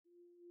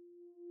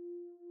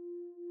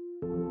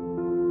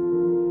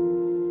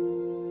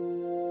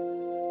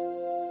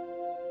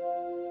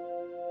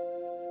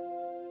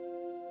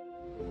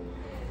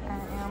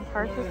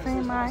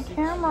Purchasing my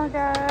camera,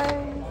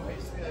 guys.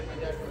 This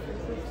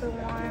is the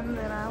one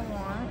that I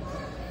want.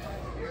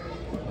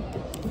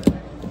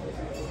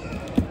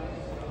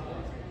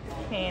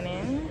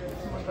 Canon.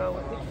 I'm gonna go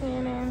with the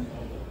Canon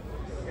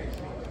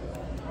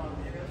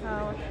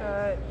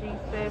PowerShot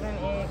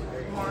G7X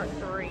Mark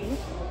III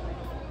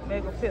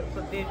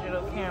megapixel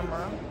digital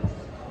camera.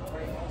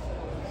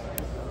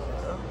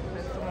 So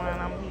that's the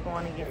one he's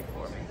going to get it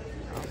for me.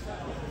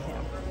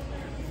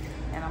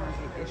 And I'm gonna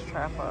get this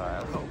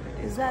tripod.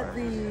 Is that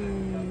the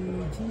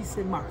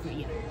G7 Mark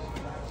III?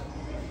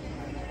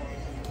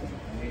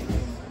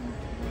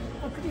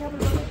 Oh, could you have a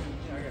look?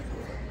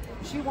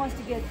 She wants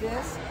to get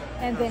this,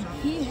 and then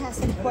he has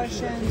some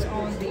questions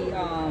on the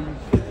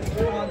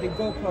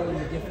GoPro and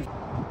the different.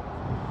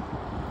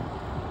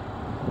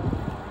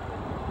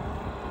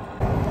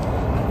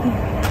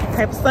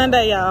 Happy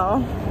Sunday,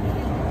 y'all.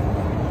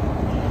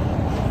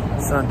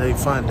 Sunday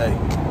fun day.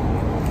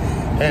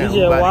 You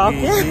just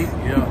walking?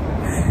 Yeah.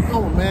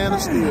 Oh man, they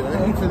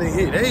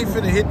ain't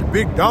finna hit the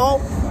big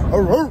dog.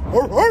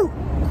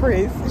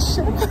 Chris,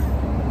 shut up.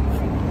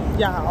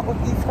 Y'all,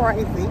 he's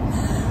crazy.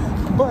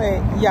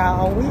 But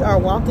y'all, we are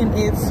walking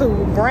into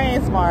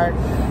BrandSmart.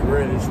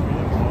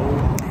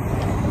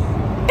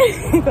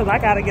 Because I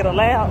gotta get a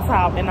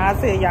laptop, and I'll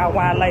tell y'all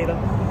why later.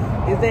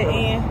 Is that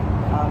in?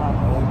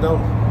 No.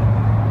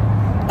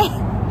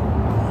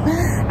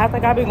 I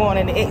think I've been going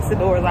in the exit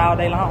doors all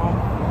day long.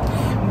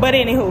 But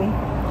anywho,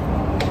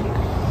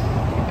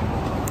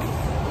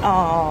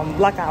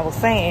 like I was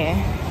saying,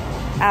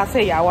 I'll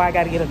tell y'all why I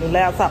gotta get a new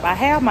laptop. I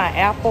have my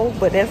Apple,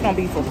 but that's gonna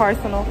be for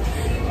personal.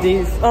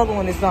 This other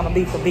one is gonna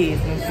be for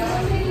business.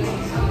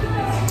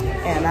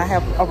 And I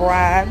have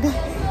arrived.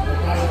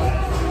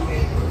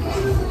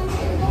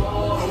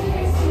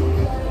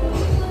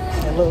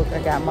 And look, I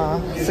got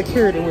my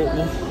security with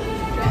me.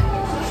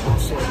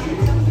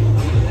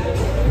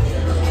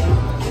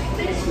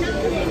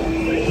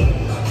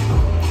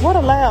 What a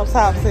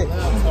laptop at?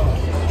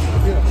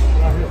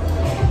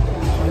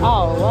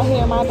 Oh, right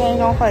here in my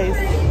dang on face.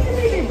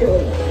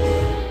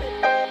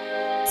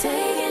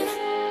 Taking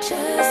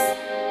just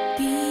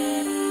be.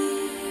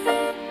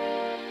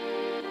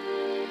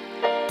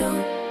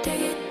 Don't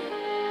take it.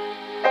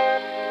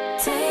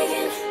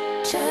 Taking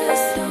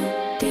just don't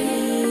be.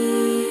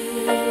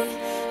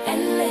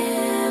 And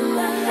live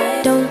my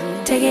life. Don't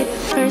take it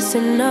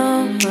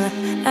personal.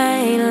 I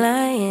ain't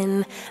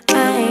lying. I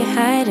ain't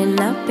hiding.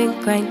 I've been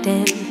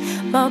grinding,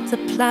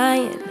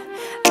 multiplying.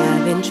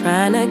 I've been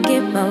trying to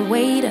get my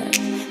weight up,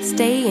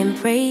 staying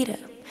prayed up,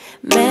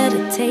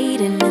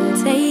 meditating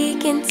and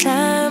taking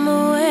time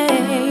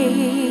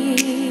away.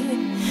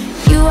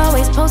 You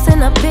always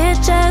posting up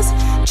pictures,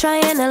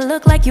 trying to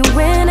look like you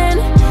winning.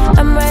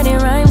 I'm writing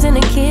rhymes in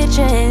the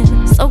kitchen,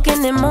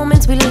 soaking in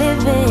moments we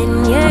live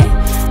in. Yeah,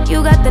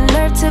 you got the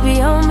nerve to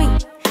be on me,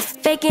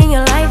 faking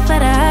your life for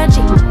the IG.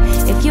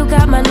 If you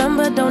got my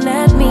number, don't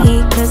add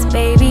me, cause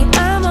baby,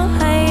 I'm on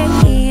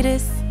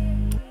hiatus.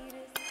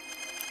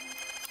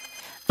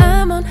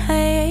 I'm on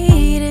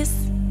hiatus.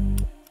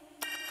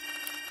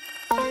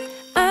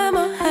 I'm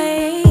on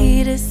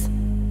hiatus.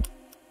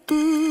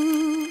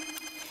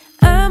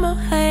 I'm on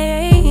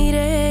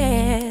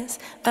hiatus.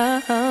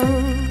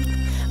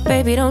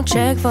 Baby, don't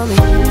check for me.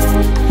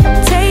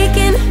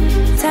 Taking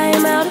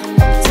time out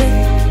to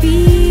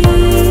be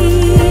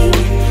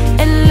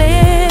and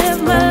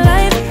live my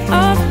life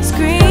off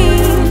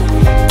screen.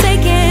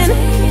 Taking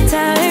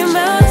time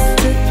out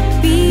to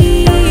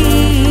be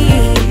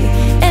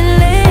and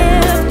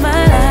live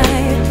my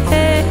life.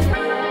 Hey.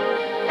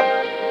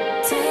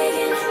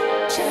 Taking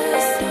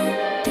just don't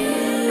be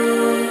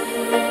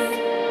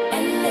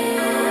and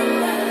live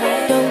my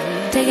life. Don't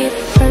take it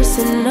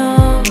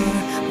personal.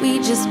 We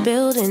just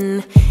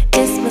building.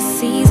 It's my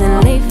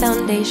season. Lay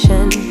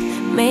foundation.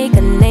 Make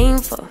a name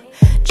for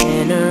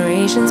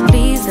generations.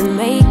 Please and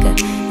make a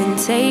and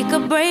take a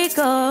break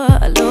or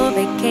a little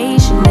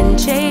vacation and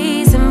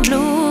chasing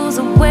blues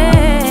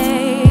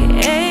away.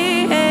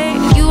 Hey, hey.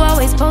 You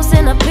always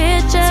posting up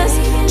pictures,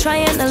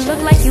 trying to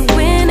look like you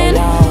winning.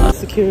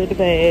 Secured the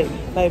bag.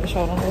 Baby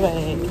showed on the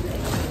bag.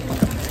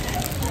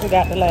 We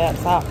got the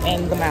laptop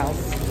and the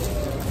mouse.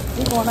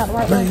 We going out the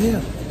right way?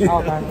 Yeah.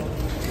 Okay.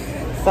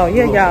 So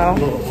yeah, y'all.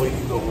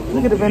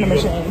 Look at the vending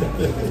machine.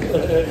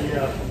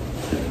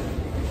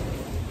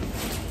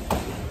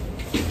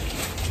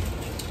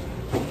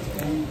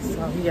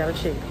 So we gotta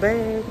check the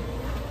bag.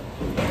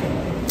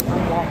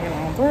 I'm walking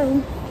on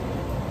through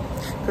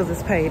because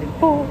it's paid in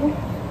full.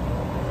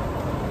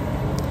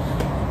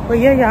 But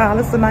yeah, y'all,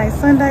 it's a nice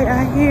Sunday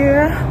out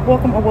here.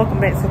 Welcome or welcome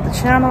back to the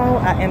channel.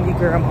 I am your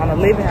girl Monia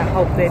Living. I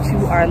hope that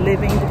you are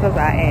living because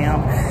I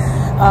am.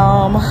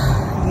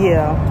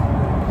 Yeah.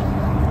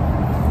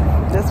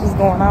 That's what's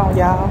going on,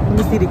 y'all. Let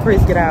me see the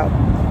Chris get out.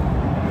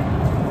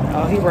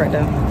 Oh, he right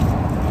there.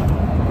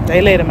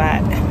 They let him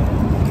out.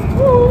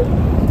 Woo.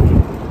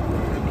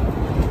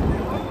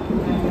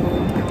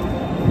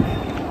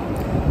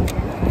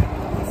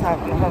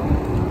 talking to her.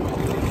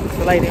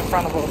 The lady in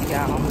front of us,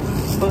 y'all.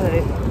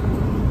 But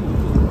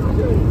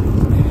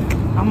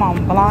I'm on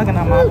vlogging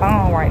on my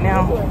phone right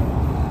now.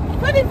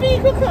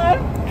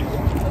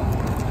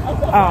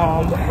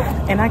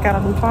 And I got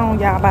a new phone,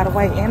 y'all, by the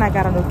way, and I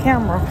got a new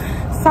camera.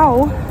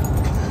 So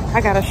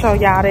I gotta show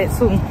y'all that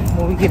too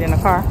when we get in the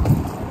car.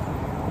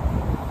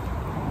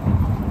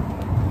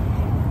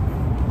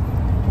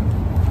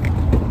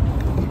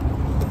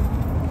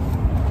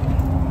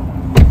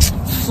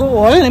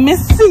 So let me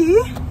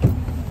see.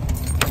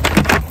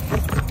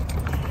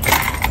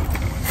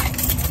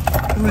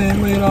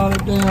 Man made all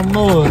that damn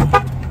noise.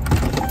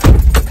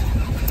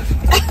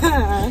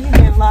 He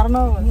made a lot of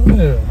noise.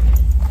 Yeah.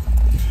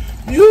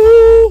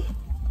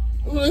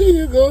 Well, here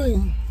you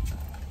go.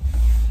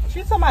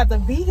 She's talking about the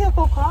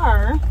vehicle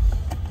car.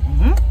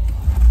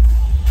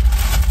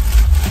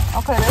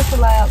 Okay, that's the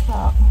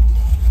laptop.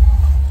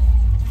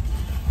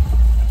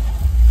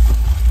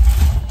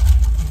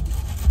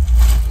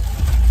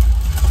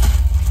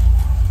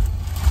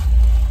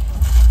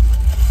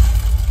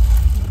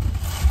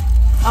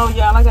 Oh,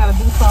 y'all, I gotta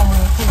do something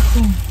real quick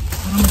too.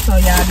 I'm gonna show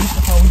y'all this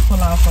before we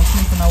pull off so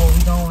you can know where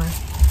we going.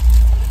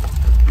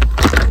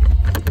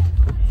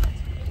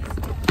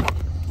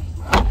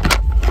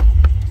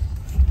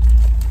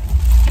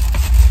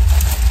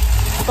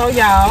 So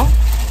y'all,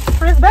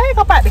 Chris, back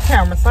up at the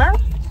camera, sir.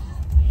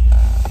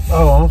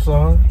 Oh, I'm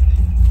sorry.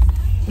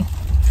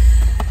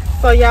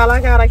 So y'all, I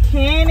got a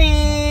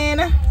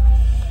Canon.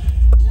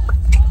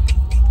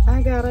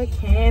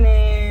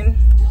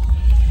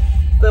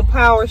 The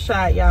Power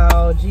Shot,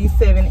 y'all,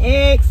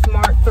 G7X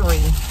Mark III.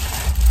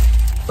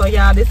 So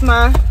y'all, this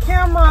my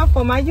camera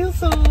for my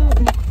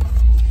YouTube.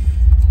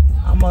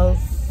 I'm gonna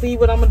see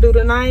what I'm gonna do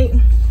tonight.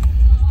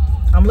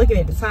 I'm looking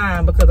at the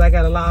time because I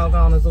gotta log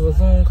on to a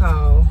Zoom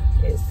call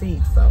at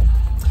 6. So,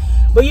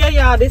 but yeah,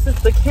 y'all, this is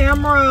the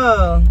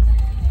camera.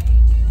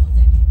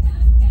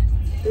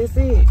 This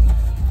it.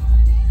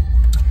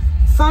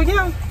 So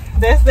yeah,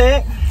 that's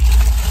that.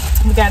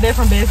 We got that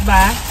from Best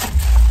Buy.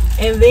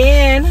 And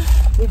then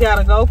we got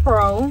a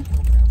GoPro.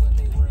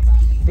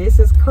 This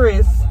is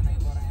Chris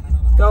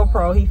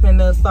GoPro. He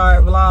finna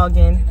start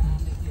vlogging.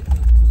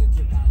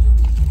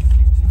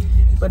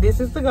 But this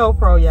is the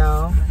GoPro,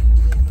 y'all.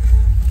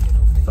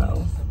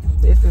 So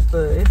this is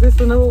is this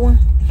the new one?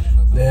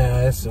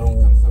 Yeah, that's the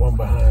one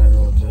behind.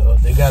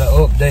 They got an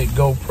update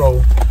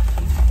GoPro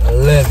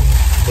 11,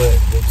 but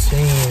the 10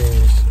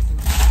 is.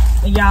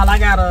 And y'all, I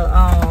got a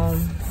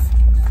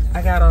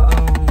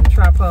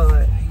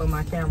tripod for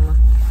my camera.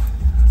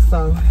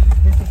 So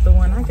this is the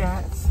one I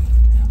got. This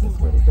is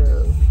what it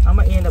does. I'm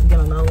gonna end up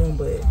getting another one,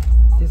 but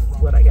this is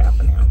what I got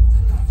for now.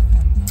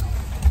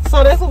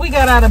 So that's what we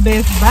got out of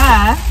Best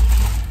Buy.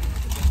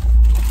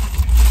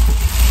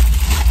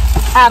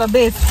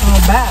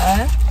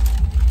 Buy.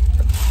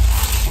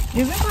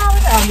 Is it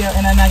already? Oh yeah,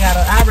 and then I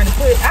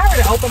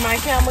already opened my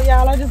camera,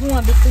 y'all. I just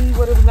wanted to see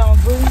what it was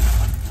gonna do.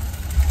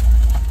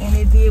 And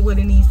it did what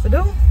it needs to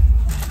do.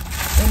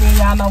 And then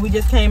y'all know we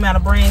just came out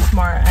of Brand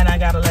Smart and I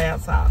got a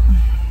laptop.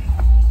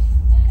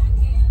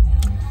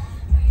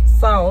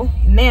 So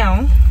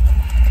now,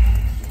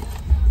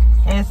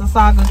 as the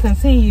saga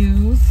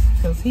continues,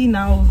 because he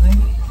knows it.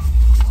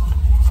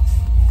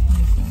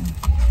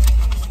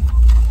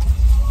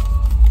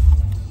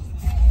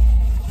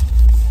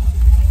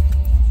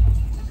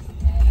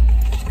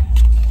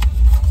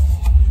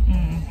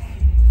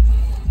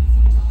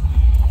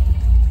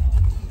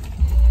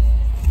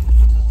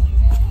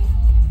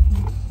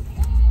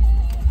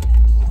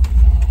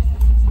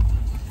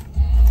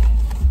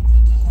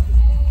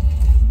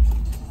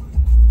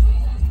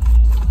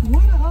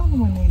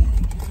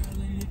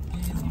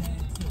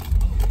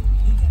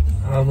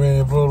 How many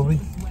supposed to be?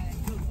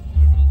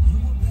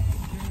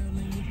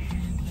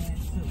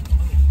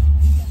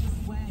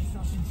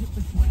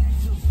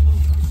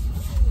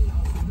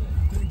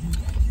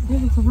 There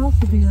was supposed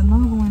to be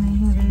another one in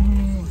here that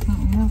had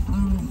something else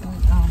on it, but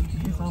oh,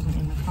 it's over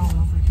in the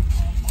corner.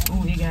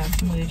 Oh, it got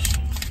smushed.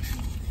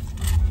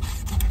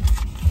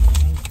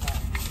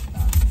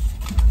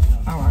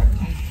 Alright.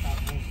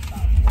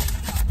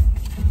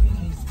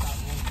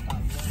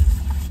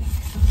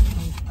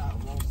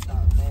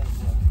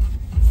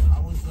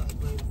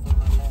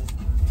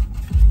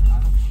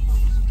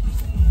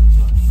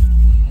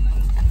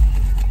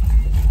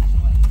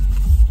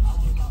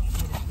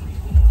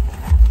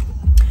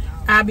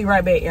 I'll be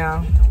right back,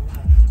 y'all.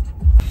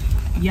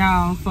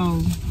 Y'all,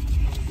 so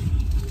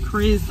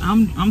Chris,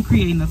 I'm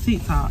creating a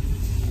TikTok.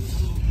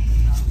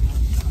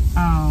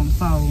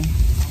 So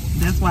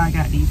that's why I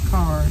got these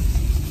cards.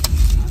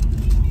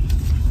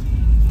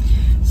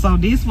 So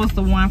this was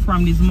the one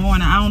from this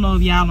morning. I don't know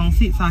if y'all on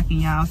TikTok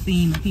and y'all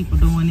seen the people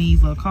doing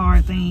these little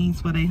card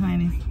things for their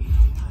honey.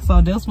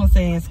 So this one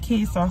says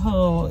kiss or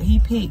hug. He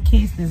picked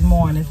kiss this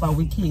morning, so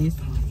we kissed.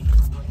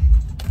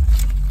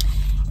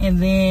 And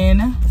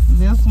then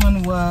this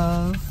one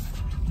was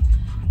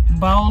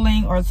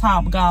bowling or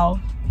top golf.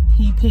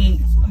 He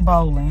picked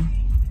bowling.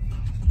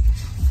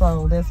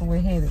 So that's what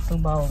we're headed to,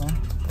 bowling.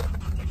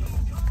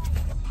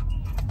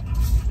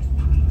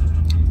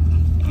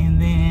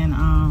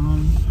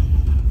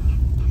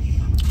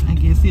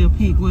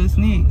 pick what's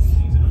next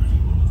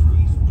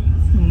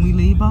when we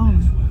leave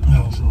bowling.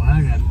 Oh, so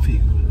I gotta pick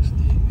what's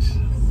next.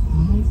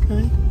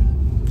 Okay.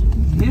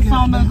 It's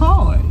on the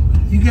card.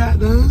 You got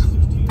that?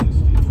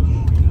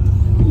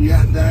 You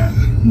got that?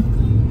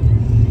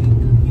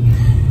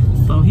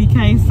 So he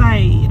can't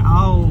say,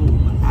 oh,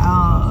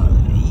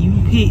 you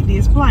pick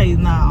this place.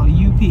 No,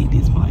 you pick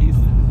this place.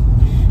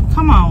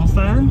 Come on,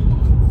 sir.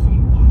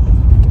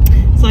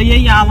 So yeah,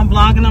 y'all, I'm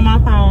vlogging on my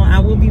phone. I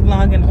will be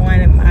vlogging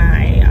on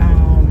my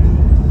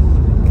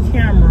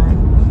camera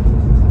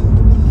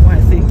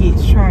once it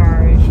gets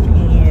charged,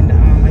 and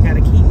I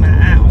gotta keep my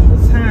eye on the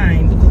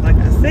time because, like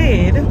I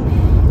said,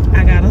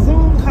 I got a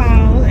Zoom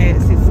call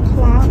at 6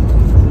 o'clock,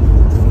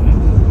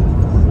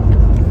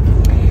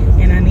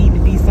 and I need to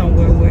be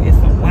somewhere where it's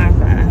some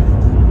Wi-Fi,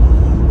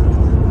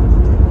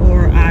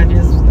 or I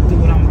just do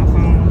it on my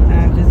phone.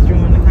 I just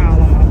join the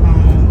call on my phone.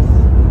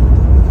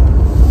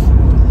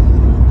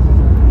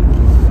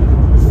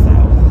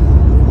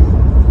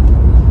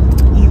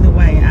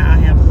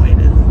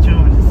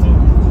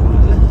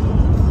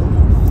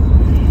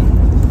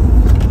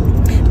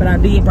 But I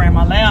did bring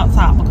my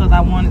laptop because I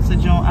wanted to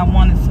do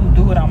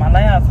it on my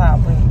laptop,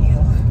 but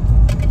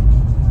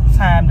if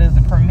time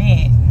doesn't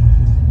permit,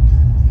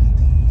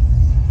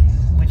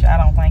 which I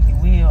don't think it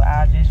will,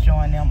 I'll just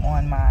join them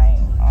on my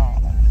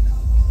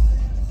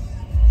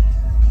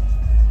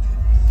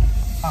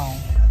phone.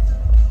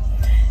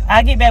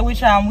 I'll get back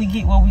with y'all when we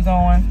get where we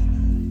going.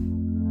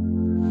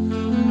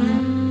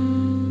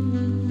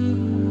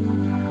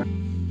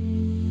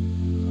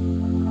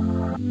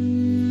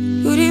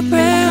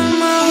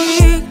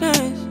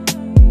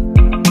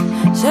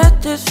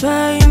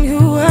 Satisfying you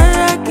while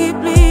I keep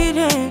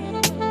bleeding.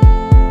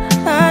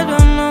 I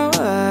don't know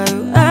why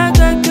you act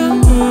like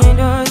you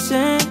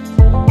innocent.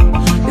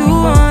 You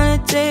wanna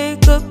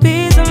take a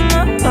piece of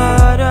my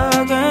heart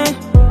again.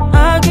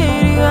 I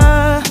get it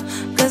up,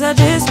 cause I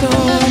just don't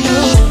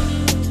know.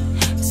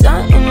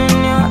 Something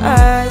in your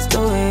eyes, the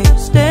way you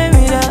stare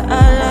me that I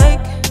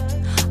like.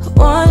 I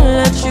wanna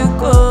let you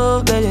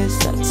go, but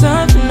it's like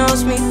something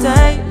holds me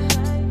tight.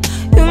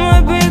 You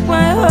might break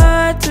my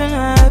heart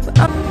tonight,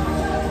 but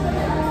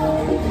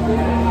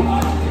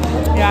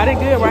yeah, I did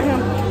good right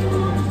here.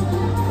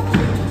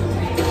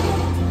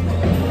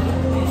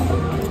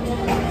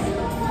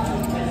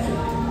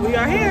 We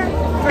are here.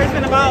 First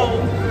in the bowl.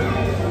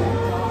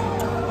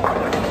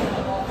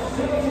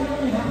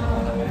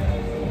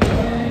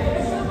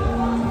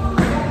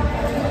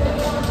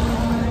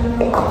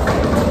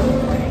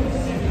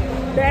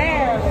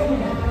 Barely.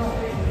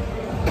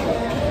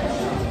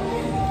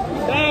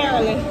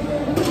 Barely.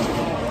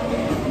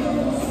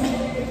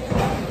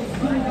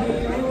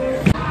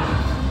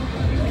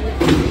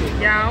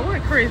 Y'all,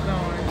 what Chris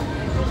doing?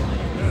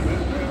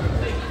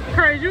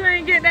 Chris, you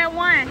ain't get that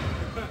one.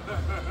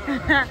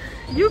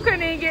 You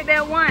couldn't even get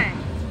that one.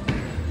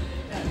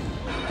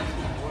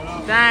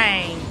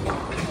 Dang.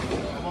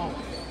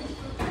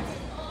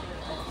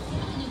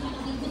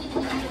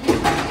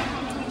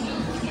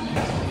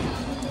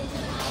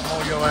 I'm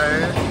on your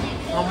ass.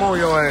 I'm on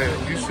your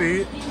ass. You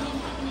see it?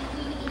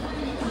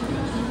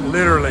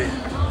 Literally.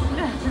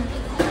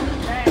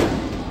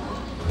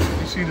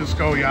 You see the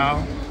score,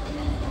 y'all?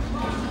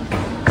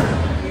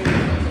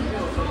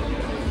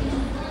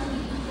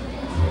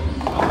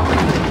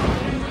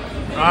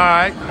 All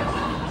right.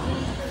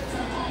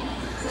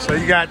 So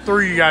you got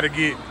 3 you got to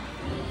get.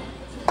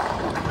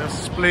 That's a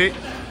split.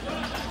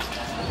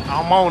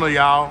 I'm on her,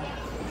 y'all.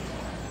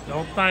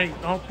 Don't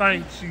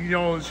think she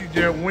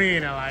just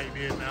winning like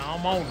this now.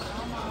 I'm on her.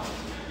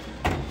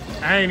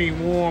 I ain't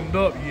even warmed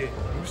up yet.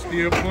 I'm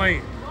still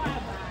playing.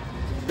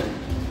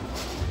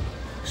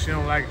 She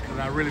don't like it because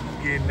I really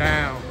be getting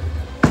down.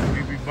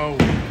 We be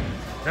bold.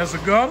 That's a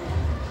gutter?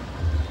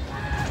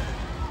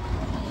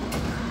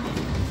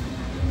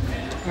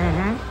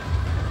 Mm-hmm.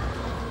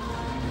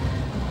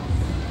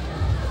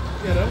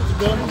 Yeah, that was a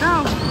gutter.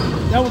 No.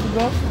 That was a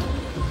gutter.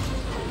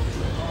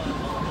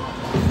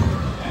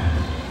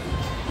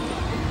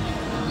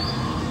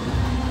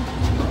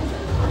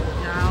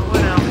 Y'all,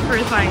 what else?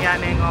 Chris ain't got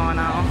nothing going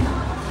on.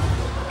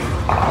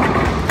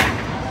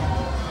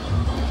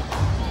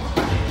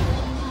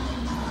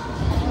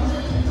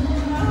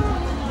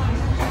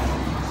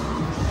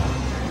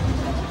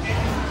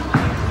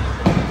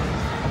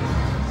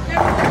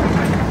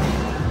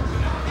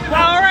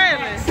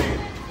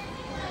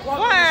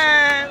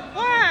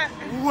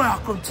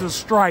 Welcome to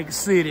Strike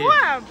City.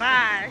 What?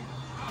 Bye.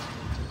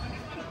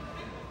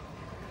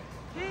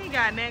 He ain't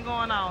got nothing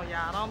going on,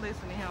 y'all. Don't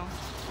listen to him.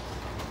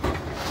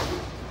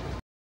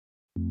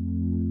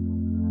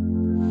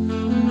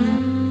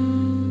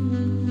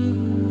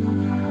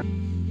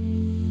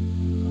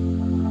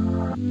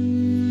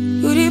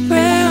 you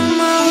depend on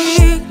my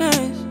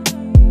weakness.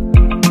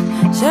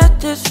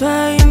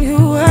 Satisfying you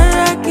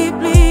while I keep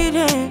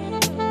bleeding.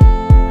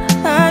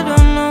 I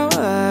don't know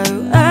why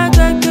you act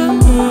like you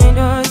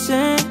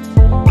innocent.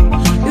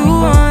 You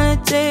wanna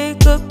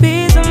take a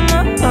piece of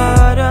my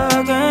heart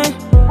again.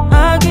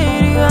 I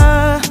get it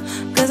up,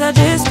 cause I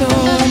just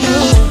don't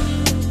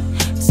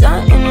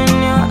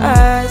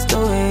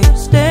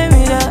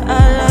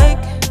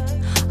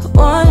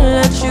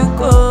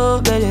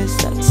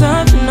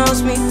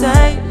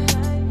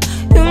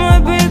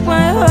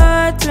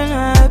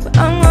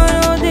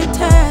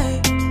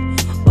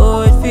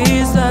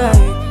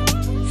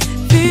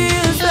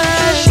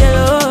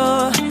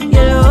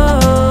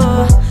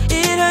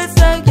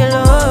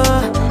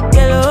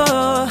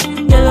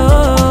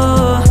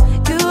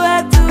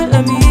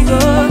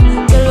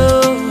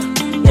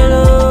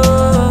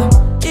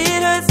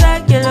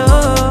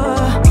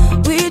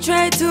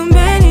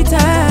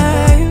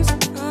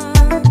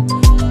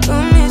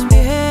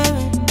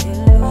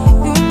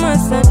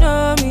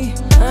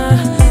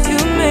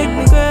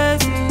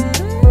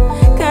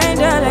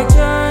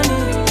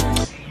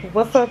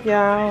up,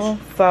 y'all?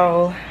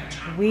 So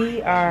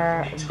we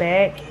are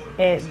back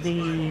at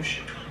the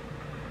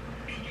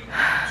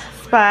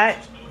spot.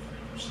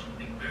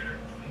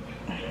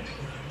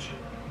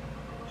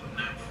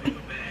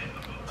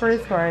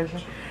 Chris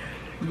crazy.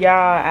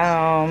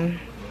 Y'all,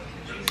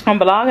 I'm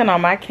vlogging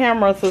on my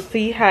camera to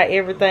see how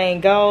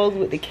everything goes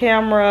with the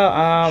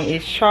camera.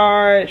 It's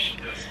charged.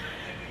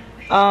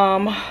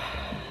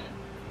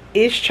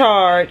 It's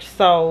charged,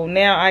 so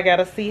now I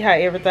gotta see how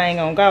everything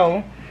gonna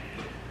go.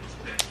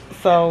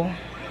 So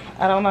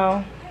I don't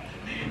know.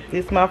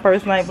 This is my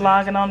first night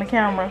vlogging on the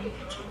camera,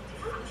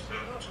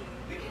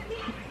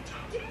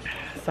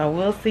 so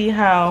we'll see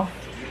how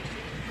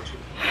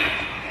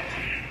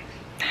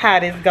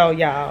this go,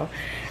 y'all.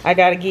 I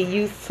gotta get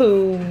used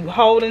to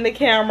holding the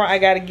camera. I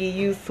gotta get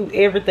used to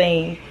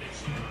everything.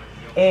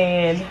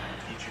 And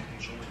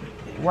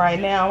right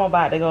now I'm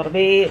about to go to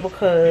bed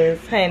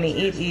because,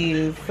 honey, it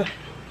is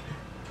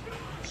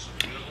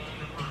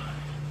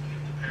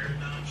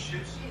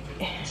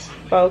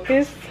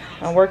focus.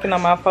 I'm working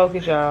on my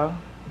focus, y'all.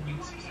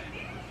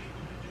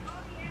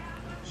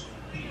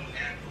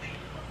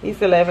 It's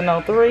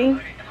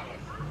 11:03.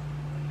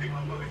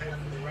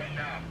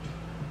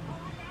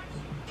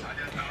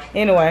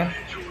 Anyway,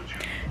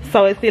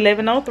 so it's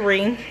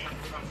 11:03.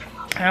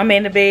 I'm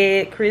in the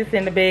bed, Chris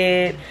in the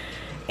bed,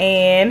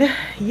 and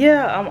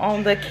yeah, I'm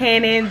on the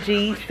Canon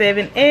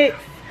G7X,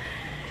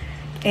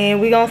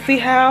 and we're gonna see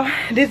how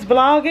this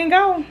vlogging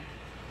go.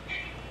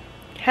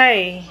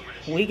 Hey,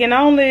 we can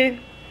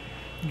only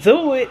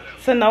do it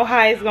to know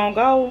how it's gonna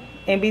go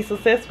and be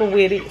successful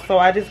with it. So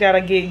I just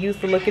gotta get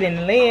used to looking in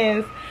the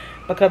lens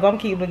because I'm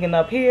keep looking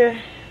up here,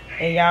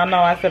 and y'all know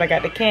I said I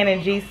got the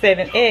Canon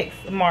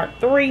G7X Mark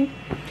III.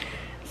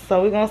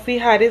 So we're gonna see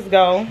how this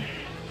go,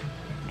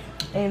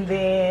 and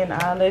then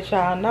I'll let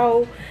y'all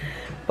know.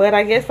 But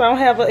I guess I don't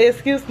have an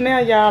excuse now,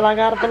 y'all. I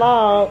got a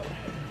vlog.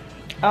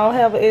 I don't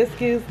have an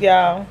excuse,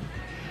 y'all.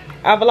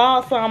 I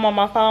vlogged some on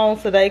my phone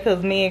today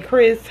because me and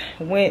Chris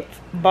went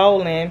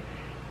bowling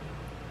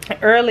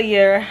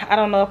earlier. I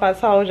don't know if I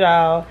told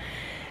y'all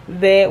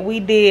that we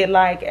did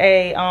like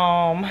a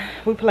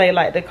we played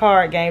like the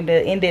card game,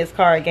 the index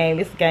card game.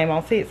 It's a game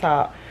on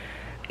TikTok.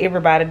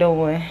 Everybody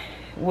doing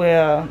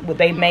well with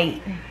they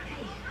mate.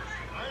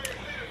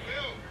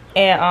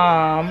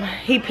 And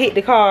he picked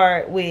the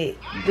card with,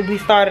 we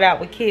started out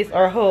with kiss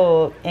or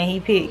hug, and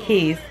he picked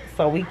kiss,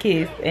 so we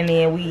kissed, and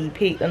then we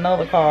picked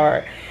another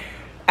card.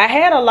 I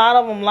had a lot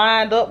of them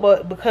lined up,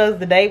 but because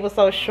the day was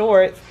so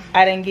short,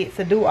 I didn't get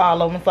to do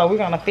all of them, so we're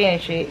gonna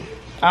finish it.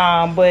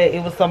 But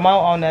it was some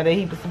more on there that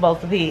he was supposed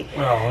to pick.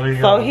 Oh,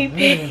 so he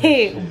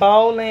picked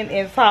bowling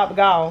and top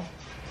golf.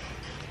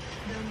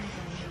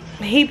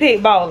 He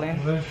picked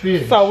bowling.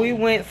 So we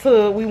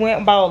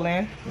went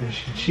bowling. And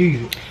she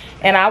cheated.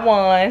 And I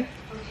won.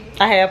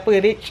 I have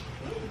footage.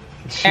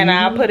 And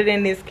I'll put it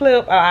in this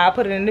clip, or I'll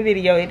put it in the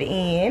video at the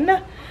end.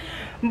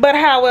 But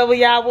however,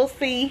 y'all will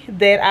see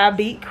that I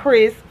beat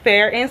Chris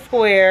fair and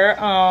square.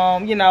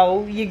 You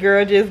know, your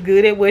girl just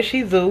good at what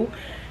she do.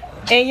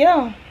 And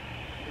yeah.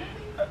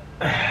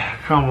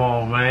 Come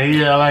on, man.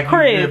 Yeah, like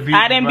Chris,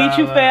 I didn't beat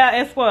you fair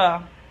and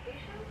square.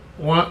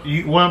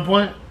 1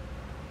 point?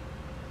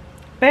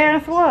 Fair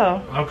and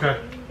square. Okay.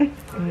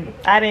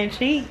 I didn't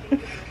cheat.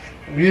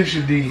 Yes,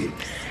 you did.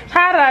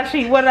 How did I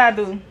cheat? What did I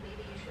do?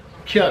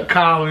 Kept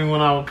calling me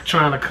when I was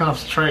trying to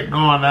concentrate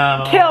going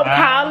down. Kept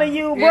calling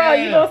you, bro. Yeah.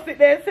 You gonna sit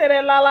there and say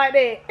that lie like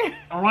that?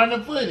 I'm running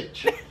the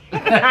footage.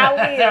 I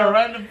will.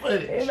 Run the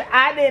footage.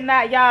 I did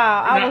not, y'all.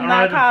 I was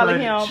not calling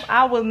him.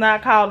 I was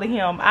not calling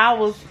him. I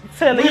was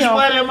telling him. Which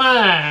one am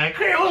I?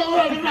 Chris,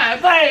 what am I?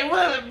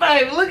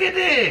 Babe, look at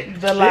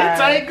this. The lies.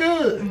 It ain't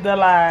good. The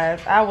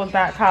lies. I was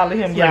not calling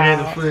him, y'all.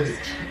 Look at the footage.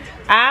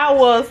 I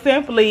was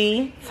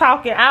simply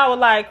talking. I was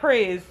like,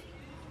 Chris,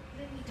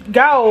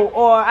 go,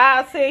 or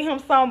I'll tell him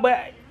something,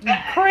 but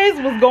Chris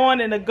was going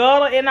in the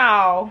gutter and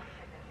all.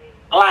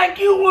 Like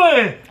you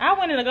would. I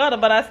went in the gutter,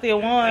 but I still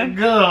won.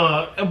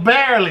 Girl,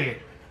 barely.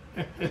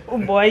 Oh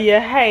boy, you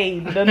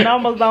hate. The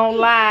numbers don't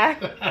lie.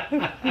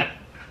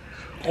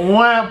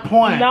 1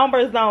 point.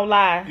 Numbers don't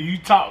lie. You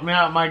talked me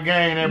out my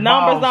game. That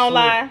numbers don't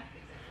lie.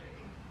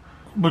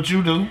 But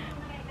you do.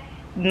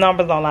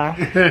 Numbers don't lie.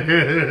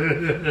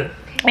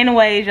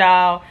 Anyways,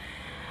 y'all,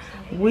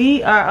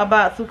 we are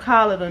about to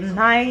call it a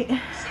night.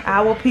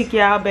 I will pick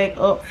y'all back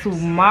up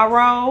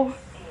tomorrow.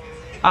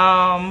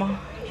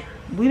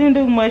 We didn't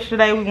do much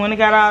today. We went and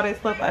got all that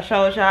stuff I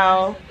showed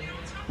y'all.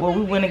 Well,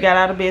 we went and got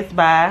out of Best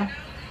Buy.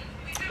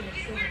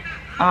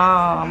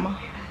 Oh,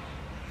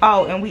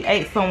 and we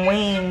ate some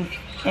wings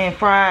and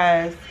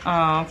fries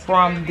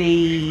from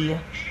the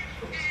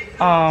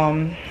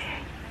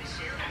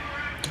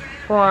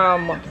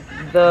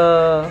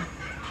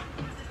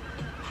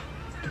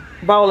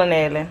bowling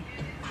alley.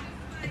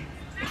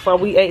 So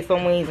we ate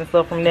some wings and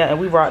stuff from there, and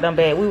we brought them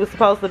back. We were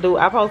supposed to do,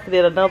 I posted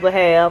another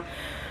half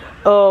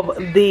of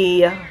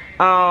the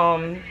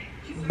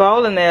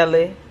bowling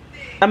alley.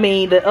 I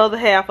mean, the other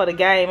half of the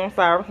game. I'm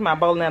sorry, I'm talking about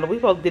bowling alley. We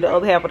supposed to do the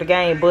other half of the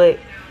game, but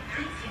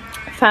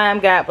time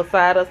got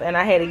beside us, and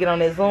I had to get on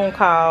that Zoom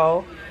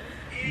call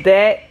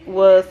that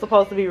was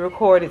supposed to be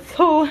recorded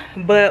too,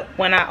 but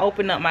when I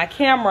opened up my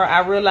camera,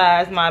 I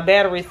realized my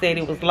battery said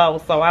it was low,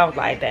 so I was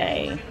like,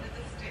 dang,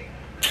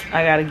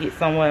 I gotta get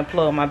somewhere and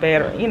plug my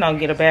battery, you know,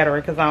 get a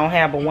battery, because I don't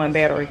have but one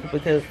battery,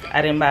 because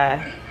I didn't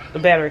buy, the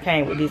battery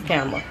came with this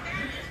camera.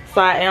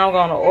 So I am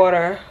gonna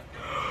order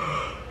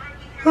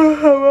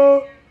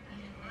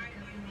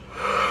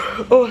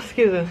oh,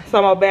 excuse me,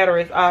 some more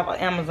batteries off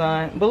of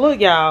Amazon. But look,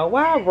 y'all,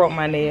 why I broke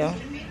my nail?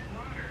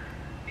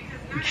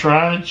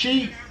 Trying to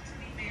cheat.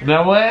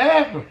 That's what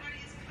happened.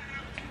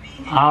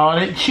 All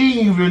that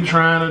cheating you've been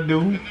trying to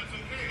do.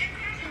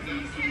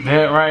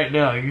 That right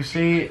there, you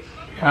see it?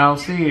 Y'all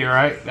see it,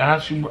 right?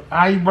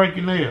 How you break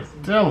your nail?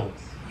 Tell them.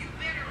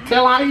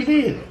 Tell how you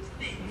did it.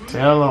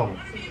 Tell them.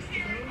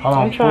 Hold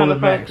on, pull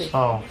it back.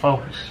 So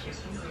focus.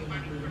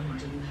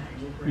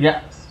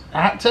 Yeah,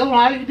 tell them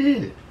how you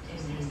did it.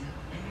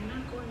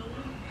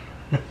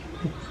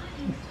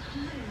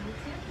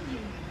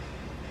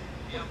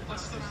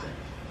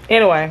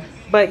 Anyway,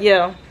 but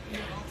yeah,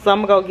 so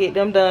I'm gonna go get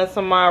them done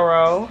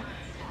tomorrow,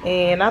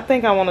 and I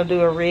think I want to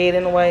do a red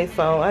anyway,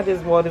 so I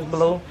just wore this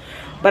blue.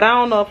 But I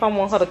don't know if I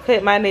want her to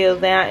cut my nails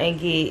down and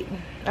get,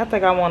 I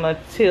think I want to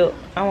tip.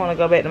 I want to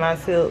go back to my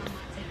tips.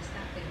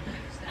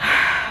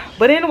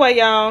 But anyway,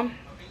 y'all,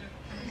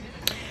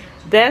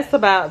 that's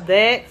about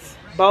that.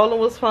 Bowling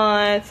was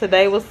fun.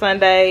 Today was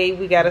Sunday.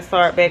 We got to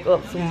start back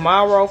up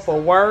tomorrow for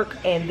work,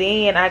 and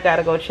then I got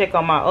to go check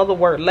on my other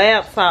work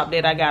laptop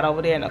that I got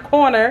over there in the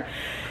corner.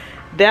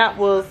 That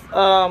was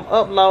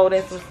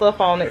uploading some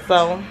stuff on it,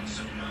 so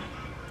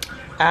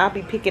I'll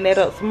be picking that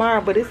up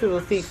tomorrow. But this is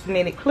a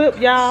 6-minute clip,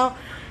 y'all.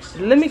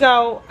 Let me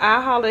go.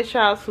 I'll holler at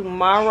y'all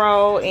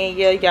tomorrow, and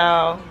yeah,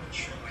 y'all,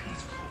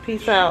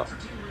 peace out.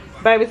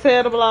 Baby,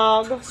 tell the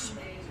vlog,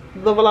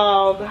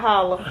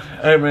 holla.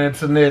 Hey man,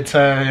 till next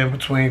time, in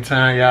between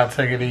time, y'all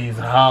take it easy,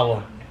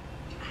 holla.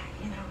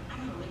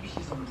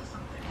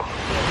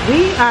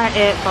 We are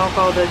at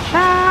Fogo De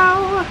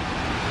Chao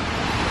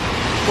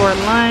for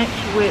lunch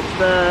with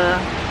the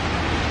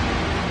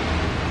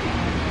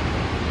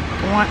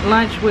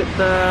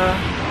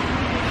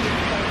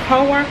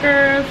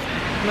co-workers.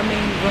 Let me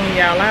zoom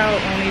y'all out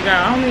on these. I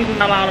don't even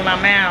know all of my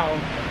mouth.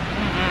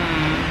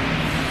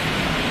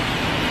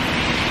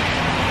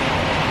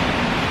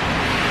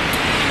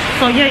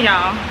 So yeah,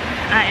 y'all,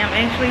 I am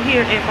actually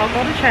here at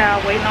Fogo De Chao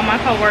waiting on my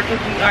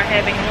co-workers. We are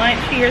having lunch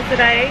here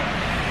today.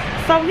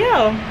 So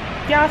yeah,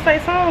 y'all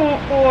stay tuned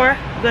for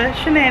the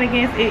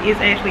shenanigans. It is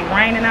actually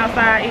raining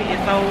outside. It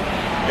is so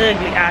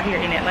ugly out here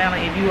in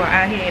Atlanta. If you are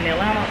out here in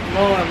Atlanta,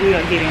 Lord, we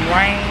are getting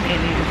rain and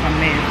it is a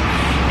mess.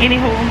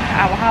 Anywho,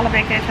 I will holler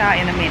back at y'all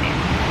in a minute.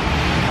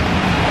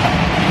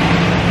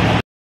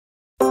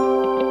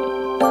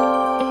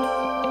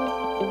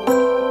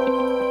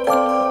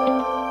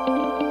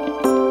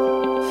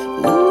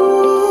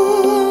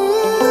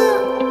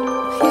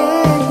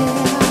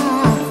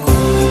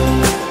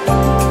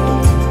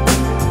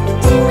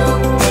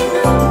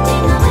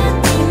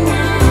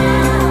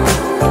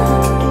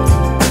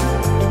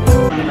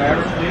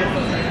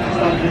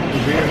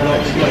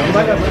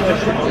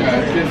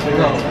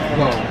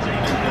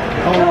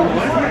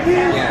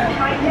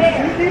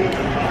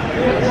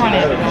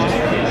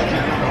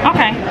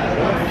 Okay,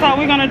 so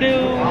we're gonna do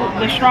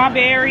the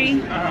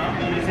strawberry,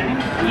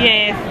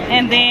 yes,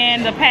 and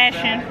then the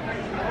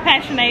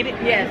passionated.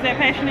 Yes, is that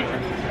passionate?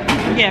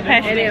 Yeah,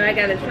 passionate. And then I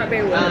got a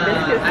strawberry with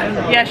hibiscus.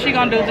 Yeah, she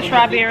gonna do the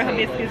strawberry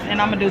hibiscus,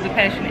 and I'm gonna do the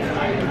passionate.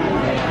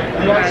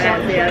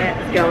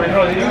 That's going.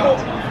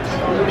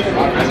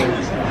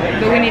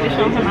 Do we need to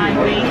show some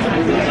ID?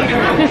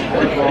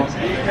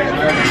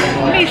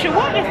 Misha,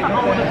 what is the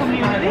older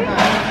community?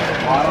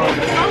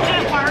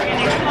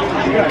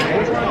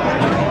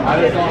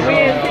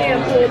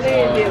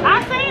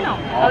 I seen them.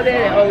 Oh,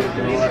 they're the older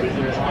community.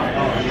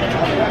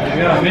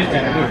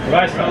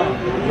 Right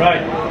side.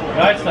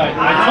 Right side. I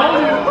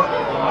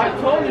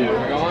told you.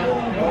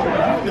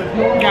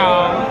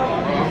 Y'all,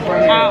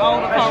 our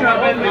older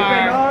co-workers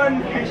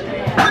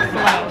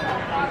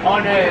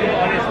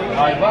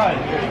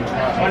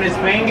on his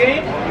main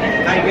game,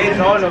 I get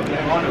all of them.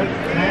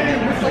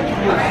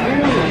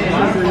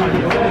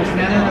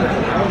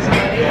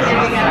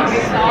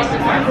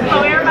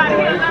 So everybody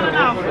here, let us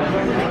know.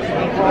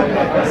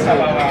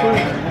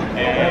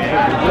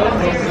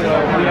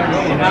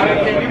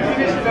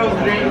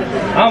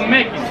 I'm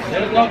making.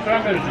 There's no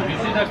cranberry juice. You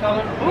see that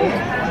color?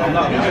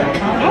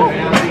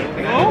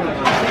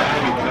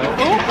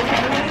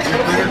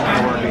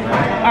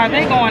 Are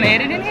they going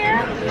at it in here?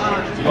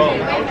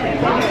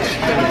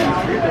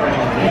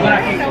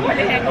 What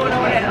the heck going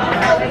on there?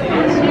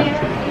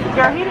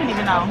 Girl, he didn't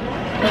even know.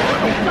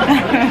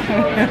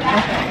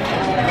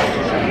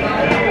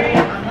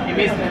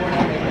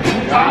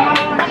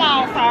 Come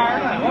on, sir.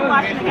 We're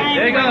watching the game.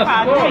 They got a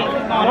score.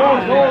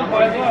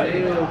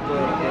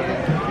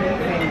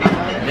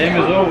 Game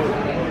is over.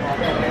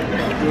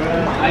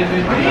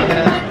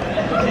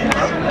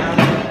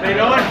 They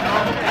don't.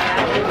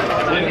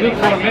 It's good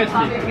for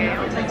Messi.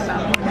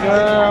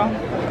 Girl.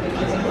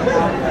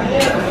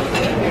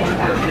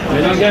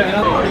 They Why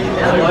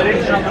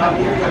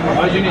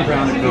do you need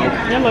brown?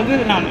 That look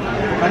good on it.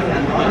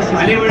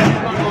 I need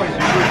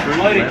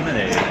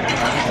lemonade.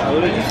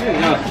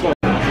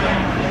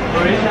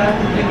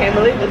 I can't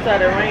believe it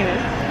started raining.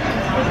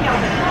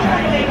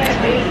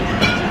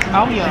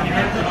 Oh yeah.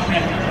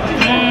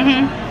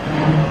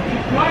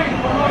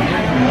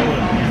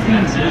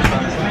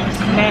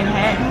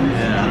 Manhattan.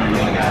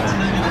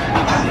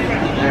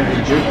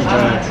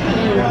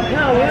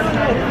 No, we don't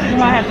know. You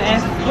might have to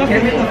ask. What's the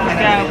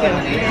guy up there?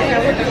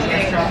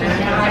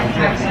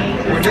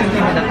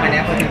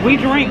 We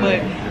drink, but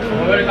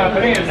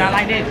not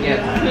like that. I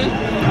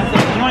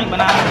said drink, but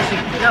not like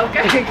that.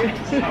 Okay.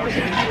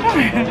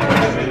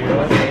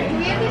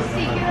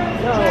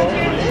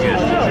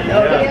 No,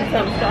 they have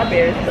some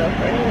strawberry stuff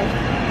right here.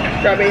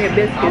 Strawberry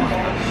hibiscus.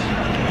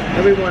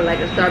 Everyone like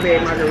a strawberry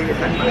margarita.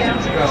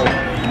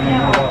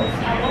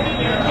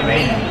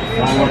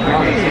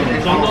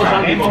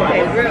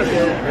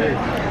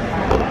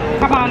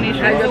 How about these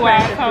blue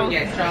eyed toast?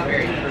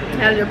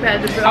 How's your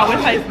patty? Oh, it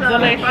tastes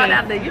delicious. Right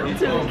out the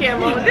YouTube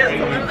camera on this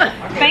one.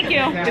 Thank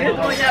you. This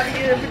one y'all be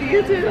using for the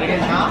YouTube.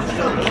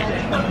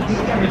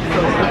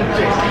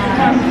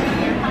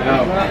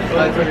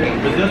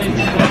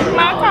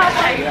 My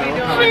coffee.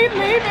 She's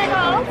leaving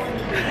us.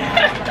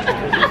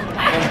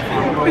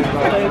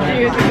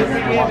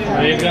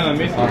 Are you gonna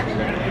miss it?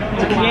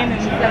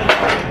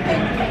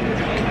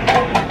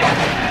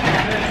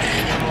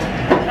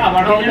 Let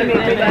me go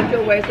back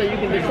your way so you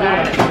can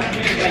decide.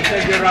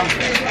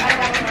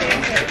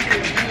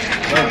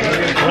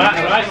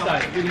 Right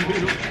side.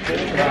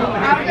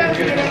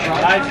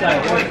 Right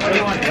side.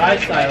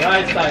 Right side.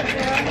 Right side.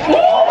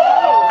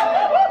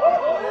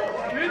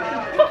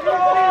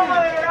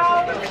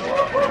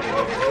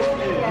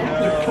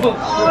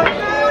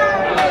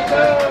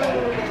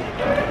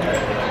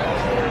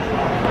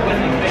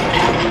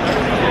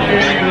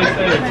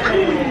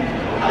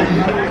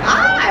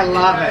 I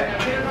love it.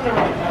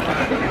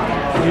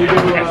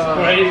 That's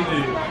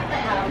crazy.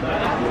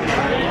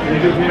 You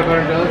do peanut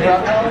butter and jelly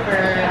drop?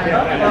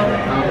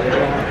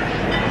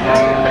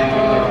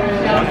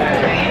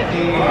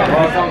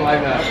 Well, something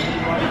like that.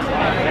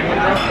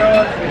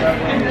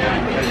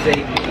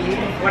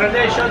 What are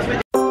they shots with?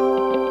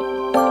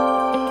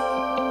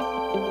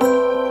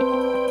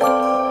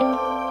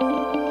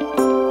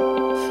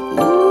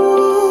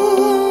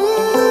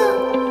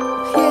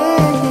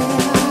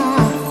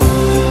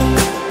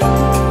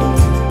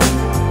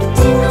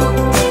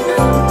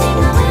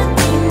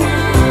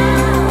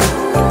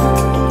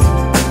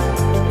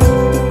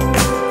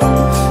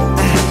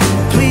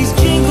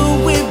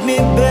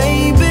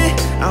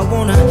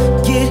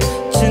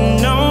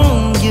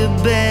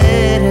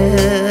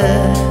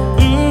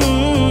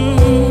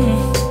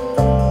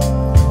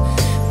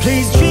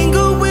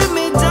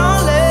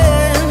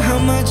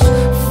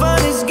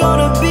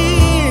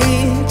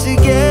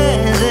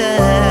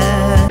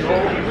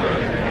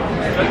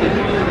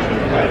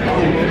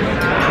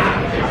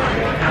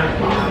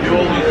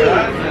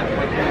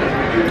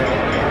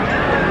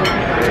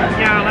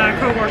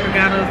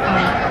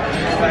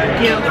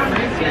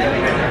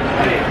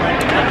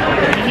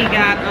 He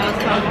got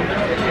some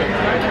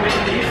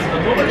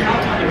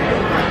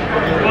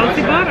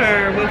rosy butter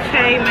with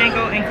shade,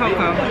 mango, and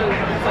cocoa.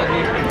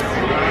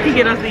 He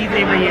get us these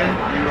every year.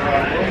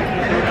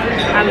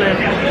 I love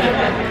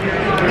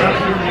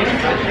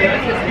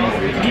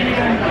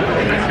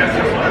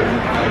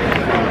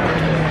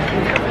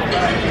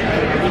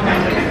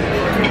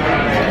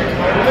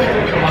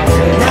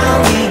Now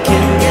we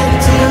can get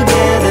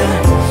together.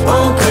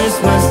 Oh,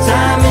 Christmas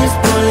time is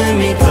pulling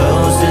me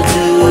closer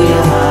to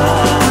your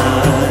heart.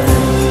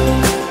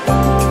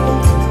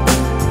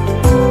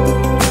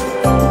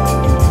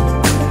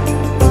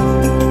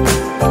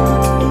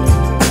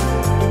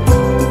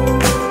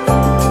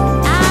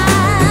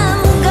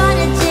 I'm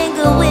gonna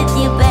jingle with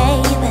you,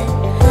 baby.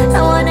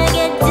 I wanna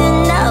get to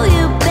know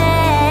you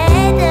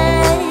better.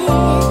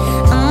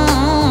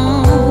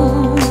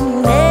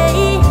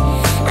 Hey,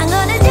 I'm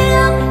gonna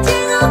jingle,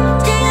 jingle,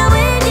 jingle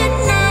with you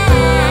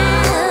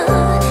now.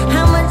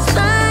 How much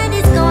fun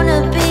it's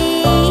gonna be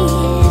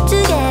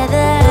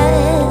together.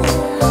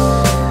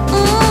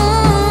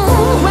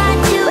 What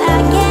do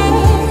I get?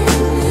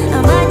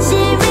 How much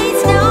it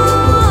means no.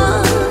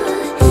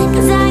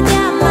 'Cause I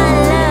got my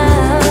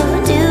love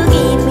to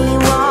keep me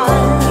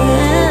warm.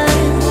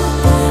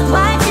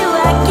 What do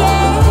I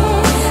get?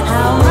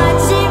 How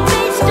much it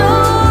means no.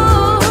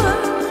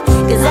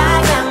 'Cause I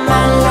got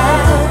my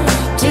love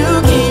to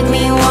keep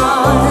me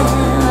warm.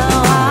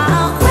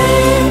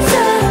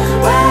 Winter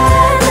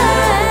weather,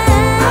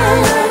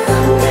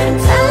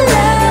 winter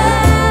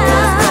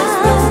love.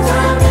 Christmas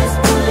time is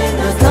pulling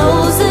us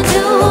closer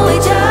to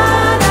each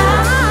other.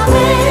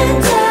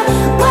 Winter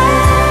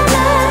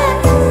weather,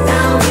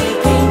 now we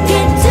can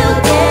get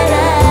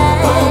together.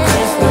 Oh,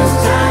 Christmas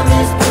time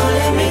is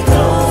pulling me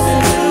closer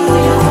to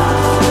your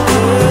heart.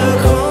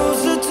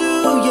 Closer to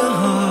your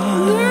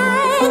heart.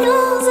 Yeah,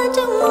 closer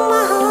to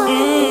my heart.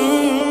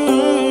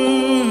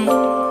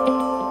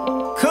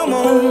 Come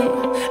on,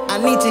 I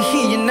need to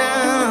hear you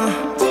now.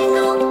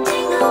 Jingle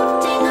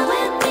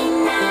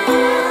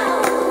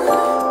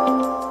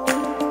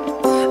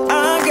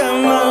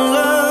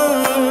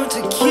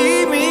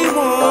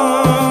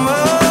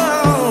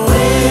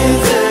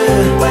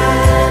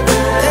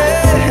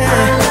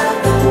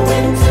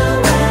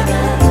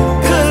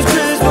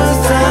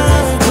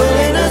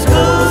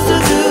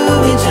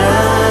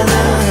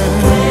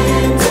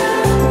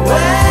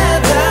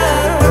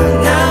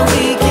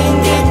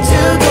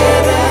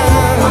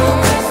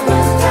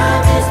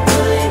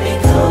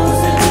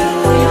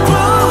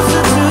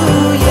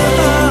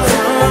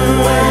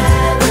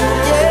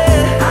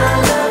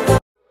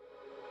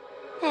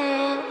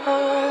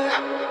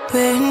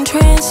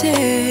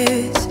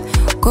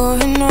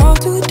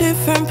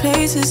different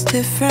places,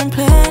 different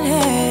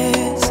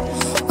planets.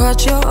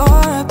 Watch your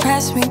aura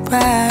pass me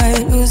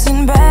by,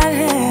 losing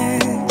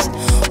balance.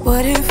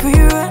 What if we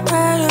run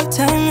out of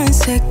time and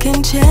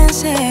second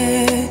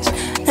chances?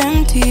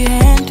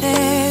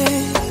 Empty-handed.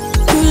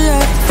 You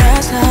like the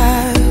fast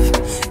life,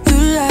 you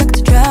like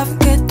to drive and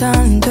get down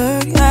and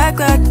dirty, act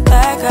like the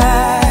bad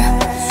guy.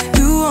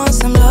 You want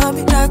some love,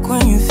 be like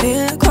when you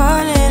feel like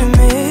calling at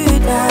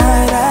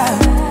midnight.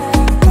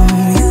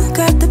 You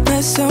got the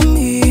best of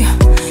me,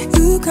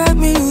 you got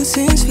me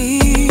losing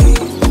sleep.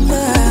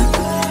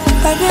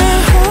 I've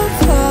been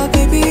hopeful,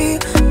 baby,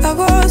 I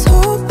was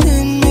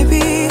hoping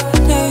maybe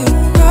that you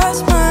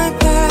crossed my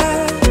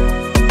path.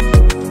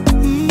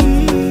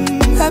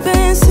 I've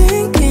been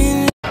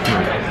sinking.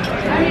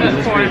 Is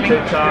this your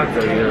TikTok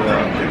or your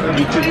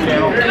YouTube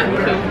channel?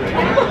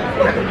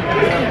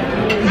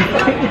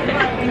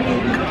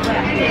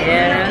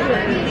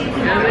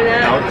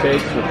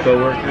 Outtakes with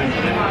coworkers.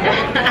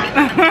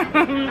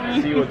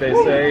 See what they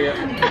say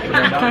when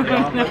they're not in the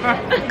office.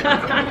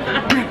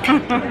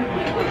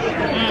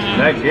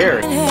 That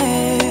Gary.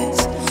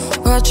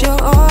 Watch your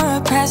aura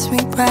pass me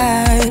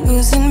by,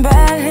 losing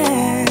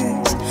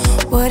balance.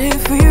 What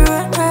if we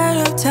run out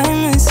of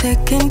time and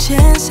second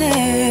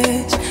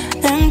chances?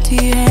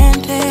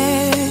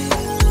 Empty-handed.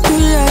 You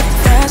like the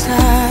fast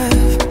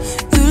life,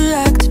 you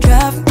like to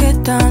drive and get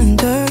down and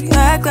dirty,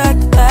 act like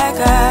the bad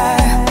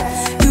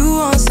guy. You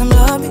want some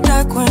love, be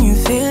like when you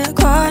feel like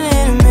calling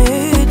at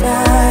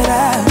midnight.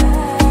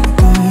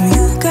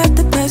 You got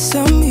the best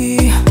of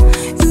me,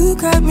 you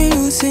got me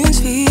losing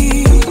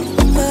sleep.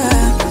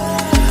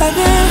 I've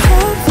been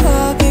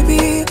hopeful,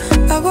 baby,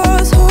 I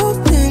was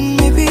hoping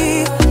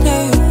maybe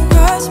that you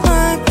crossed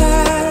my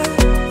path.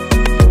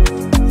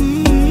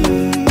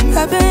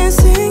 I've been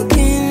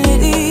sinking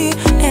lately,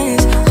 and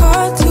it's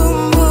hard to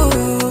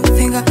move.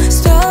 Think I'm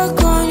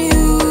stuck on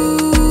you.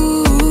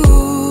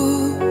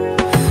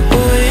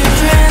 We're in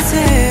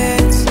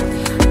transits,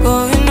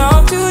 going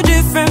off to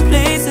different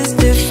places,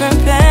 different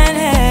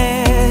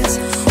planets.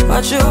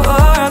 Watch your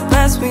aura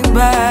pass me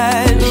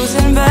by,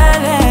 losing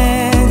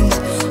balance.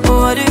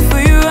 What if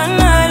we run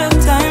out of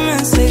time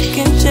and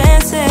second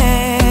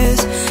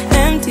chances?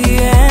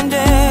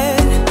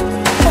 Empty-handed.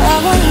 I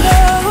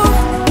wonder,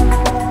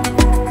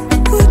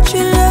 would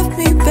you love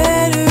me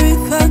better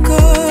if I go?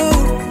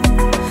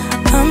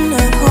 I'm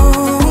not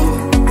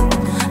home.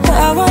 I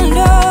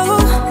wonder,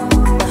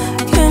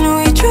 can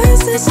we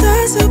trust the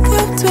stars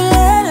above to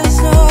let us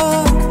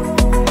know?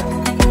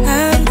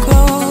 I'd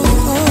go.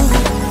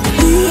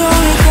 We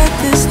only got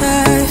this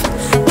life,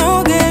 no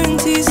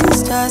guarantees and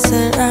stars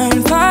align.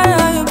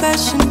 Follow your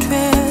passion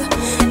trail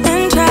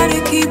and try to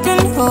keep an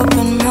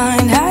open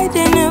mind.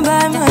 Hiding it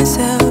by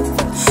myself,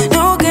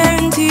 no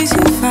guarantees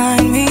you'll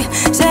find me.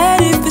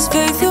 Said if it's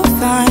faith you'll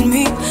find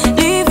me,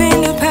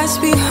 leaving the past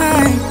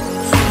behind.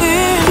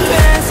 We're in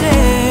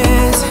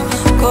transits,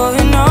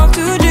 going off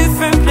to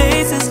different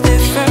places,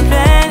 different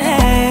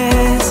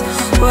planets.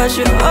 Watch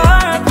your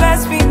aura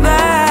pass me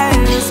by,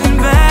 losing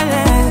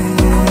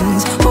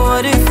balance.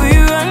 What if we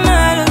run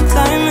out of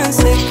time and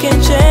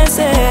second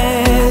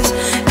chances?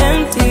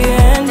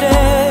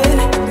 Empty-handed.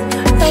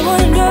 I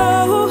wonder,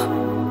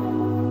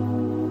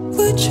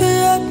 would you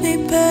love me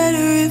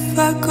better if I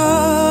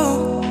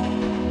go?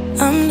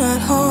 I'm not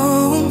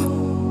home.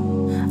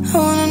 I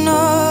wanna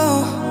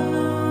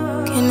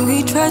know, can we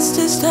trust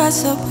the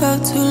stars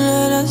about to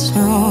let us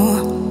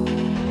know?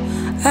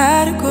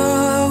 I'd go.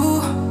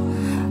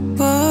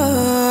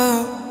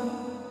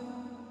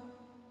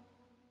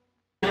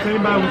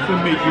 Came by with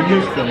some meat, you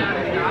missed them.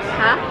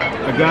 Huh?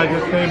 A guy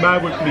just came by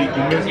with meat,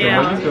 you missed them.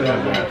 Well, you still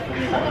have that.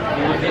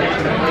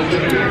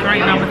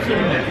 Drink number 2.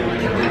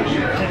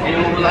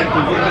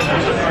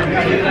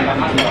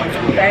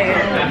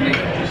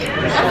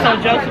 So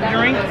Joseph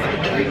drinks?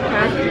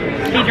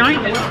 He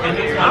drinks?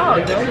 Oh,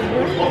 Joseph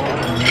drinks.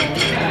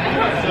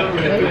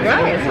 He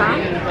drinks, huh?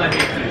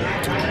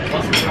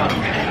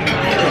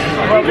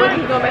 Well, when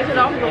you gonna make it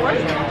off the work?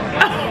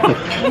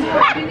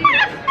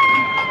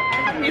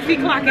 If he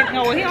clock in,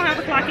 no, he don't have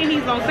to clock in,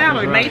 he's on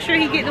salary. Make sure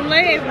he get the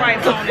legs right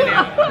on it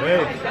now.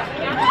 Hey,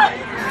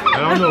 I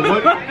don't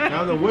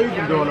know what he's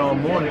been doing all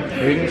morning.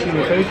 He didn't see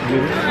your face, did he?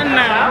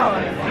 No.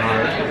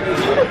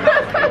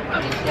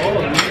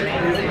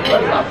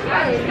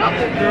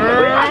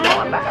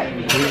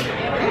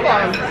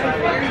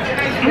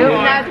 It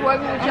was nice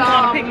working with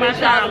y'all. Pick my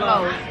child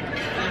up.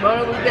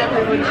 Mona was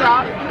definitely with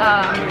y'all.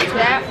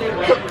 Chat.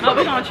 Oh,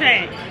 we're gonna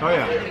chat. Oh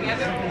yeah.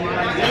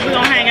 We're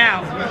gonna hang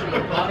out.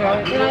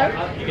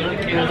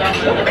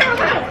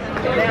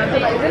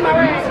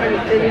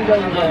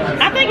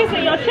 I think it's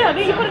in your chair.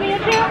 Did you put it in your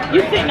chair?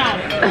 You sitting on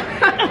it.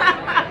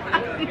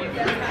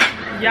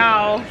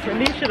 Y'all,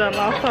 Felicia done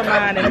lost her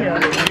mind in here.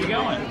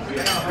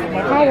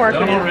 My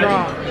coworker is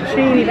drunk. She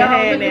ain't even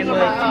had that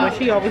much, but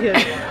she over here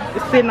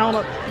sitting on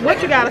it.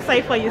 What you gotta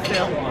say for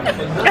yourself?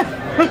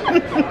 I'm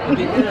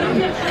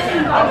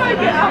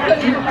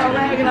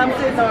I'm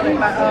sitting on it.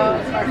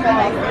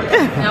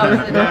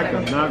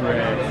 Napkin, not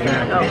rag.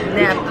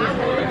 Napkin.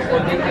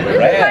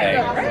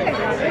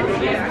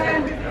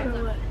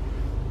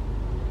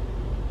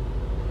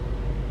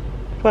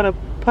 For the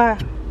pie.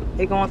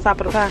 It go on top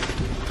of the pie.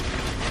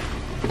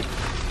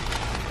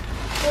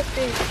 What's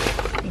this?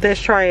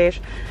 That's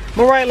trash.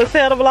 Marilla,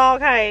 tell the vlog,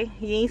 hey.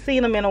 You ain't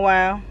seen them in a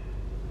while.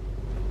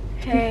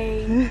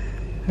 Hey.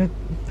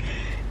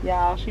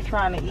 Y'all, she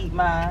trying to eat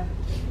my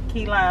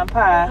key lime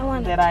pie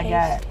that I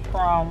got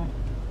from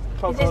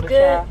Fogo De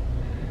Chao.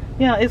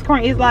 Yeah, it's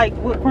cream. It's like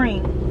whipped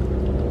cream.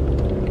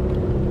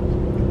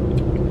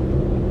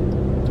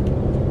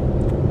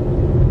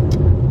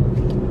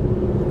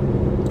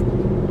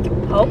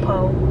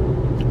 Popo.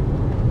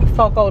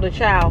 Fogo De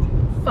Chao.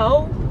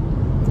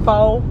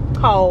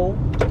 Fogo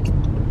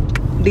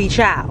De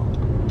Chao.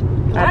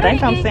 I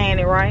think I'm saying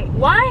it right.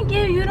 Why didn't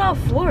give you no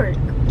fork?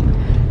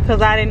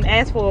 Cause I didn't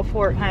ask for a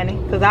fork, honey.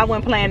 Cause I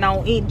wasn't planning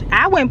on eating.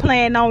 I wasn't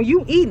planning on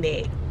you eating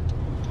it.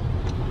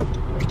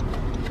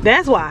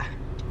 That's why.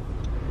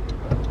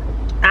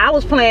 I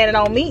was planning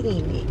on me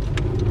eating it,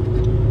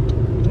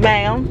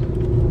 ma'am.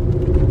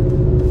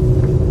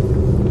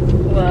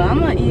 Well, I'm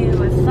gonna eat it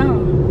with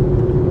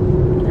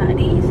some. Not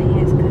these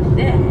hands, cause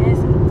that has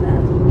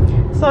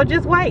some. So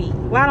just wait.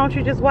 Why don't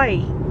you just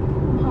wait?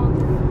 I'm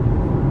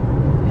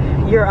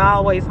hungry. You're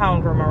always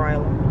hungry,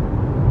 Marilla.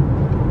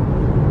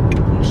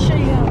 You sure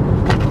you have?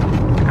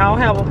 I don't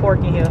have a fork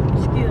in here.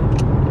 Excuse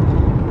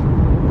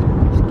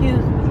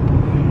me.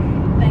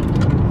 Thank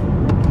you.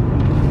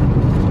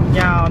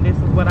 Y'all, this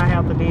is what I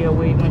have to deal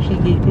with when she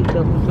get picked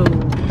up from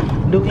school.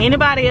 Do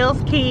anybody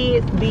else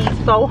kids be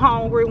so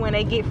hungry when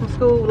they get from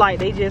school, like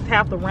they just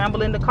have to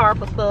ramble in the car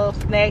for stuff,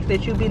 snacks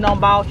that you be done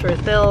bought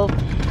yourself,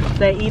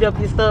 they eat up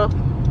your stuff?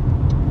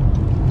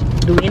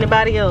 Do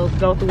anybody else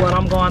go through what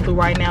I'm going through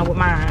right now with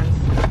mine?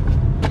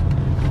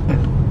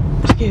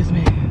 Excuse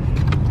me.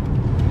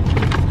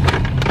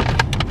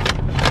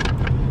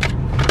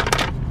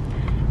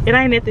 It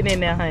ain't nothing in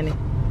there, honey.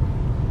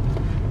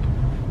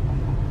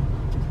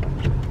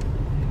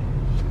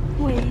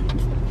 Wait.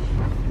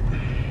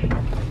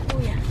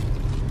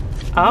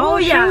 Oh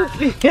yeah.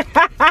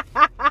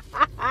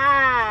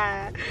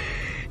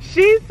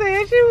 She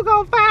said she was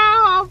gonna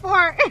file her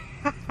for it.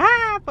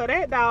 For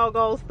that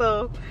doggone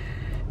stuff.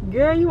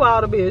 Girl, you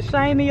ought to be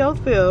ashamed of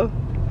yourself.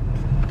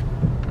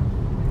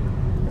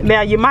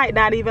 Now you might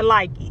not even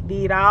like it.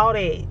 Did all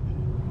that.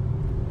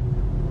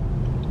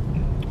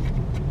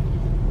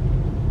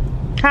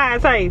 How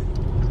it taste?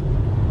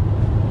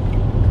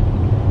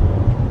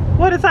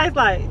 What it taste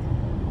like?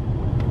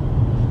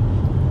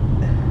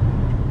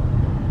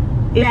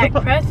 That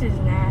crust is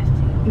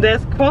nasty.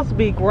 That's supposed to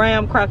be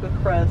graham cracker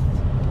crust.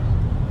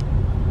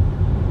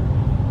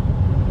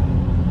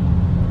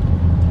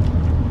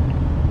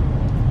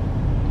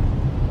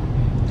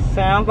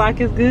 Sounds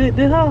like it's good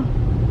to her.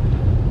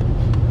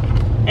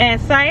 And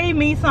save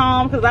me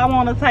some because I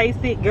want to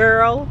taste it,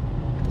 girl.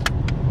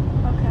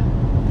 Okay.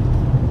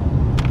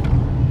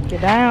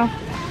 Get down.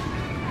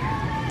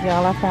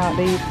 Y'all, I found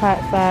these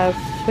pot-sized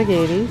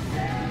spaghettis.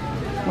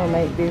 I'm gonna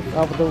make this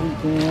over the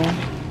weekend.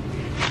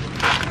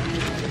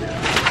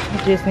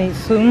 Just need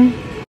some.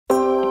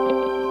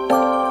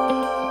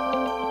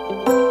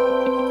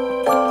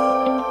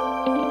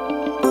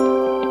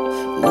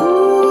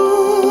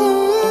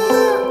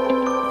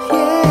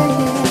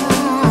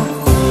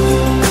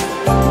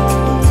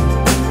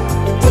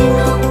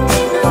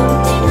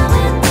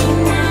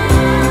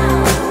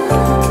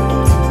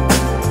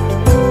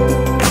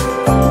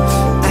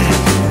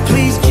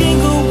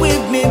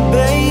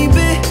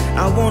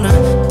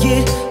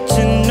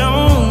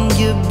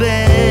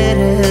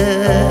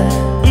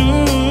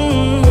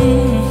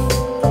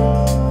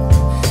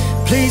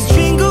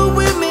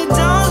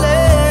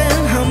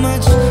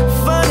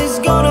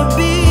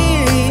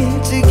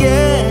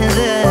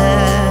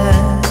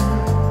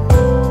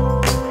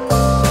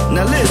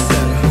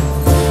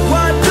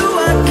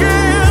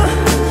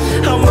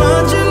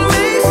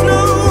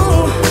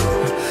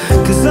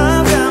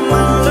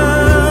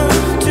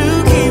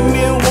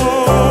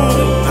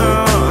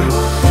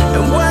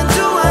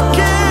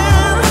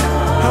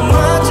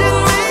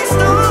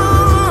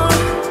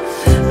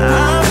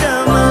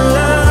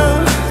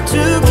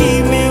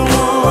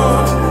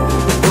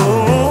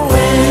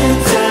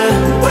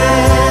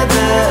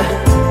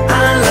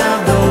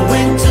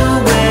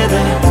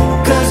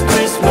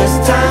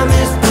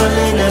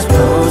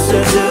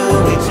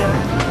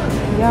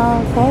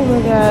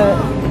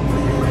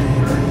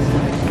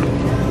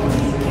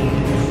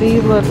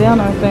 These little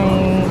dinner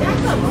things.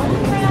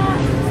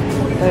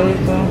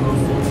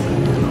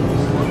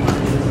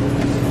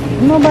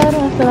 Nobody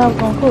else said I was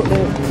gonna cook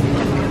that.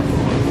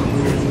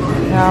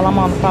 Y'all, I'm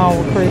on the phone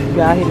with Chris.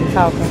 Y'all hear me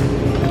talking.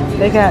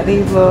 They got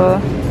these little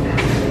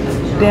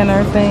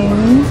dinner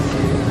things.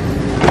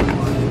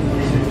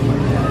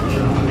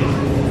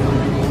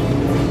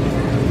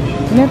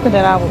 Nothing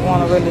that I would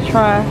want to really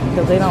try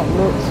because they don't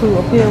look too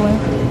appealing.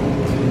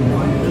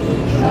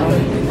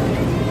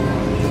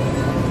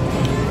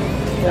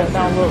 That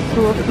don't look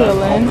too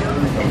appealing.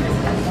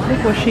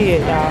 Look where she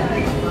at, y'all.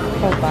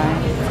 So fine.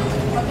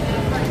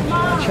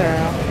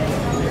 Child.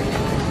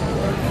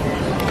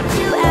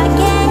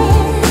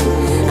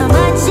 I'm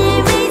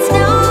watching me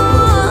snow,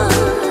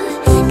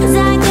 'cause I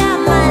got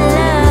my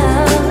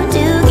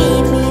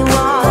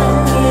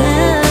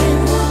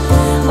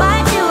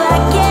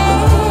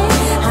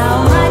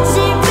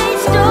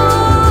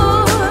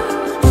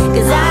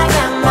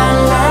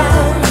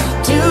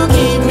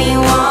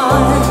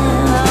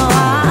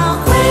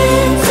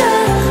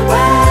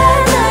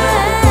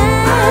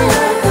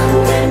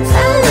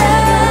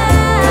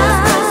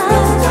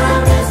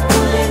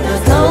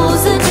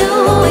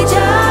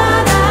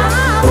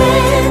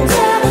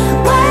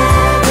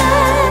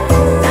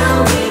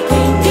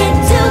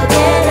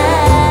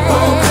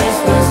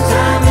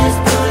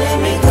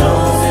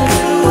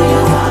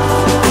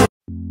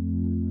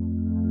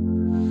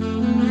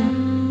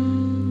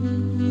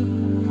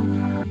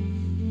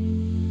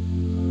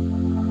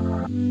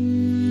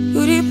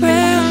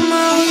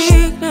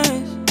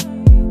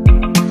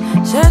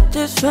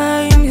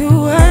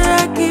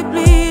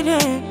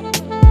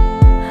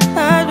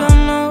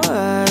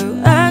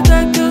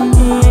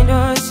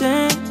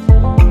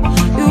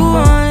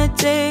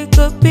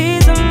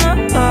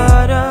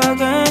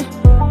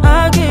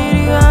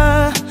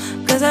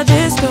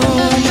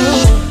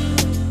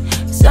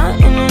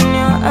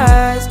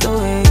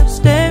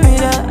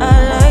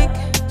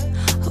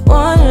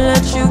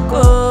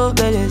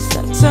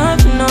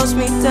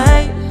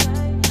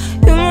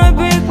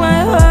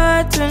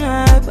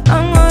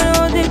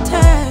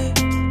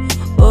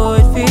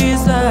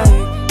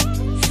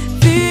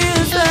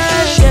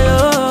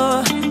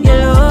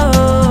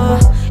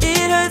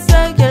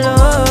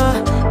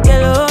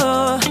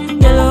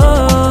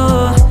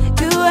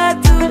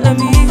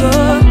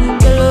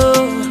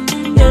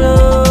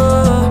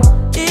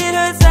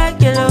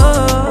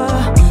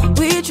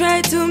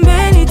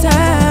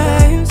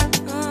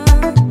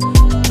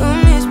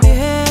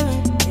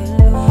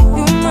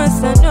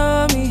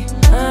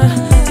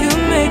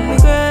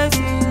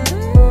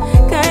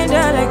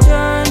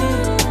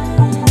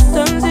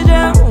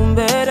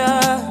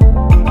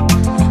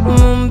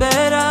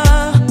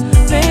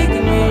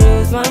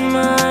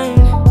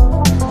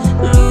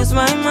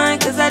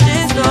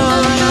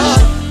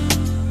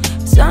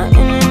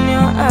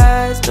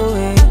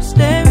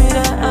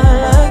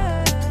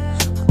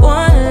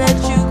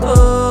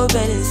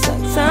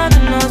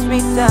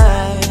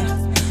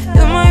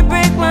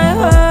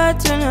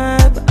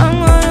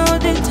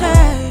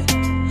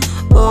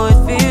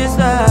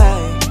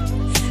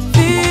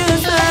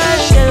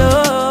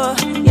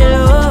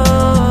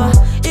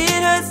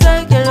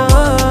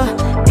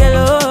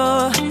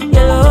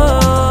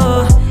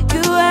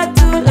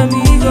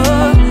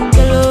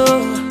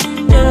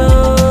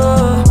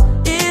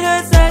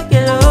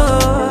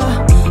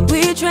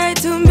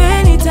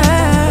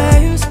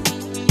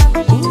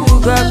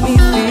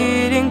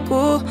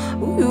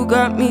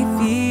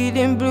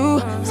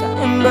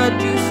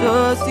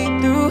so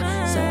see-through.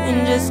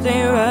 Something just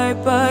ain't right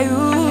by you.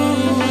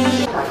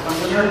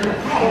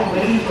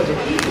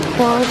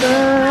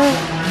 Quarter.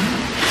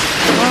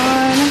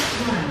 One.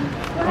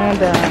 And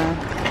done.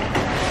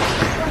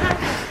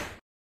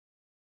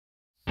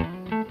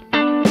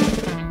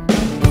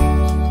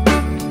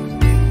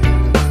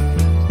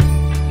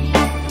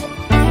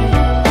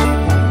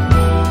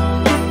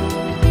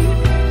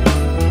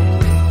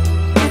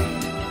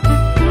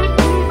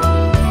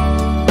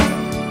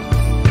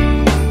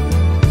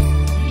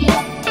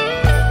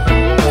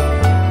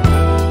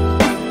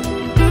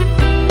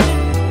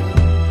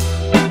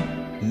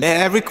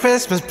 Merry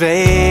Christmas,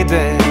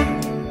 baby.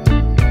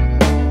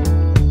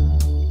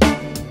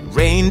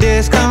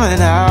 Reindeer's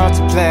coming out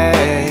to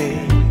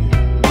play.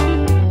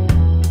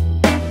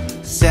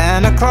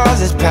 Santa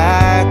Claus is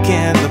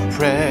packing the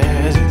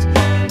presents,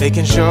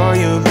 making sure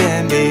you've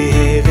been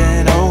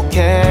behaving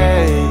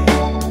okay.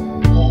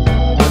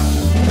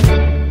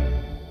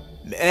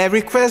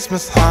 Merry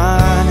Christmas,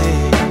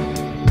 honey.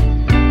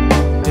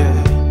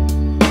 Yeah.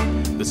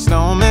 The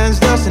snowman's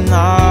dusting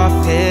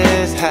off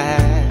his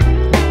hat,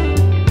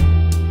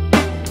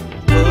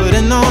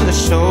 putting on the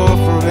show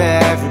for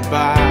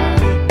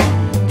everybody,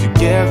 to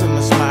give them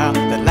a smile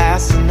that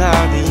lasts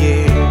another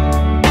year.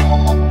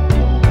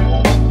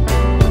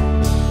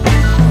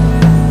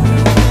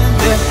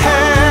 That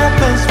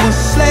happens when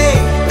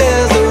sleigh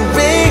bells are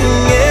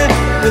ringing,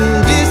 when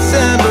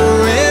December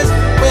ends,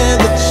 when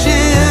the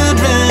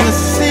children are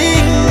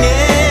singing,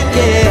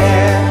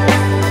 yeah.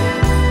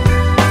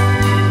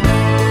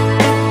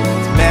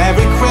 It's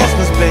Merry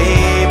Christmas,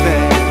 baby.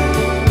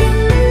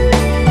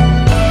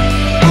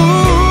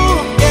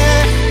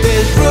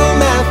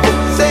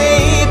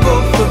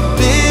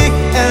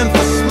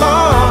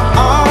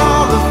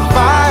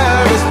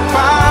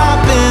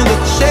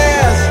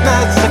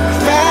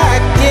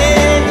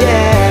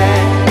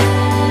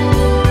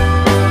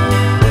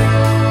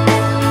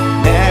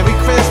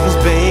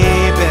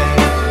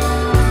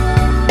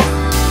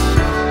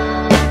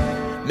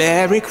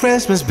 Merry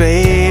Christmas,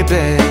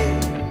 baby.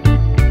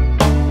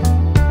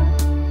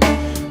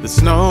 The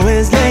snow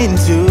is laying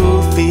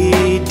 2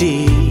 feet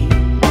deep.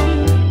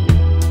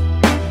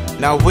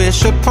 Now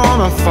wish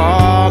upon a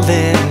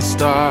falling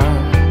star,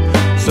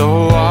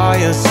 so all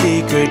your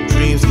secret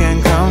dreams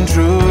can come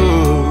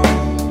true.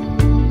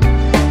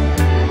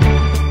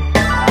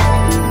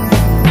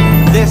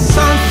 There's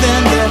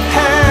something that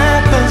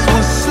happens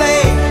when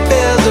sleigh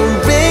bells are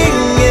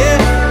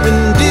ringing,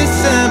 when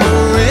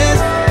December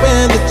ends,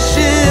 when the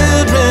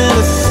children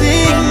are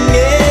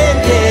singing,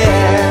 yeah.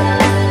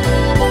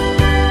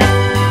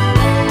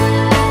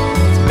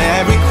 It's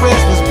Merry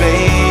Christmas,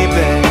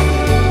 baby.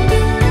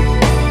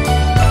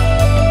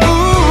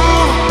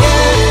 Ooh,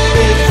 yeah.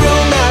 There's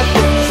room at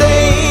the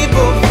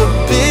table for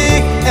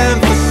big and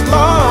for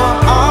small.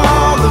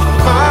 All the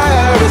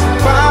fire is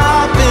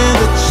popping,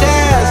 the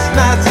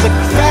chestnuts are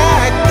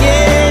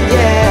cracking,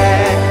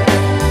 yeah.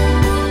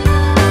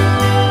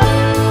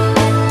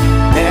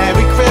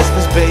 Merry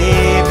Christmas,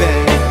 baby.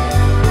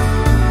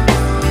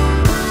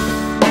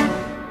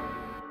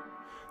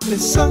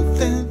 There's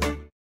something.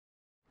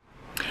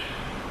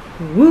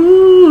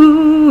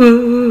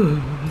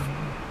 Woo!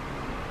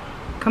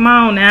 Come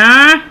on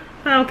now,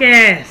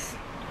 focus.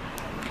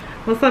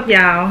 What's up,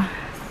 y'all?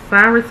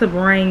 Sorry to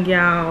bring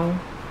y'all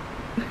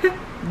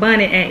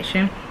bunny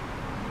action.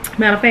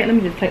 Matter of fact, let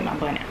me just take my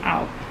bunny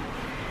off.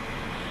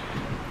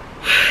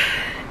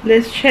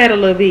 Let's chat a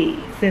little bit,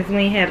 since we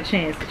ain't had a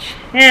chance to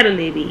chat a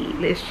little bit.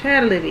 Let's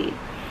chat a little bit.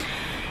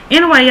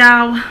 Anyway,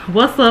 y'all,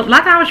 what's up?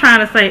 Like I was trying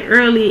to say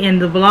early in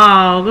the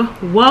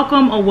vlog,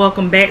 welcome or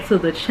welcome back to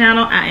the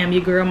channel. I am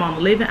your girl,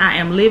 Mama Living. I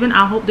am living.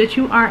 I hope that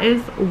you are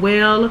as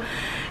well.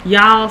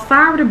 Y'all,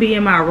 sorry to be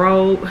in my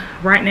robe.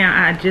 Right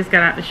now, I just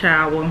got out the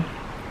shower.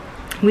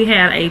 We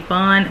had a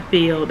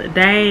fun-filled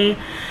day.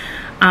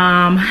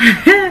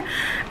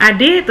 I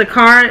did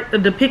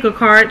the pick a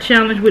card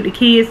challenge with the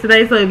kids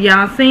today. So if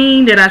y'all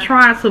seen that, I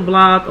tried to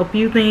vlog a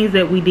few things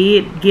that we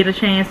did get a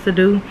chance to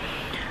do.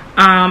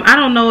 I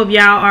don't know if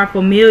y'all are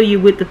familiar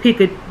with the pick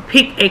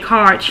a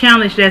card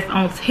challenge that's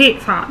on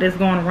TikTok that's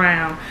going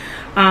around.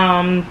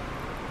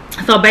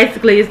 So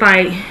basically it's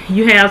like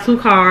you have 2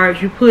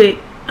 cards, you put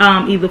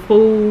either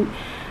food,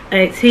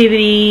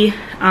 activity,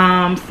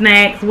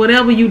 snacks,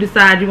 whatever you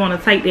decide you want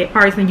to take that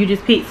person. You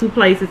just pick 2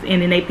 places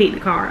and then they pick the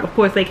card. Of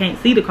course they can't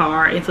see the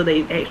card until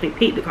they actually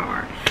pick the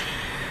card.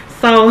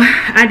 So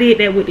I did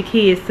that with the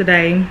kids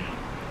today.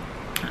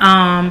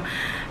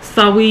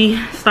 So we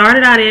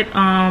started out at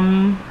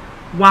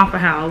Waffle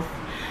House.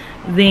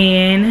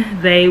 Then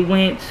they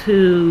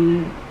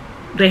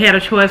had a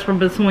choice from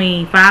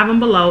between Five and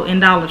Below and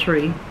Dollar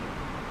Tree.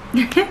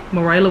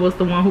 Morella was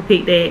the one who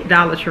picked that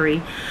Dollar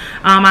Tree.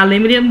 I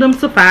limited them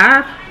to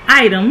 5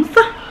 items.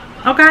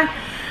 Okay.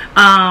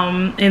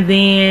 And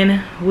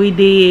then we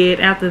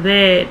did, after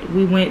that,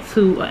 we went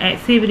to an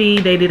activity.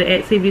 They did an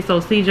activity, so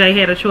CJ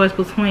had a choice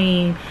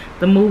between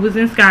the Movies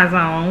and Sky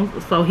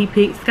Zones, so he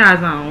picked Sky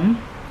Zone.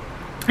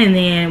 And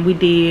then we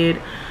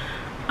did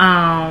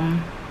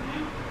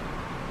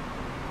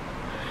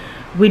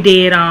we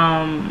did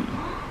a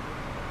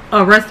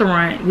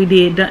restaurant. We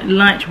did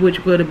lunch,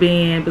 which would have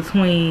been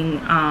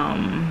between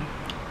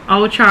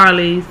Old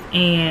Charlie's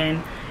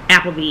and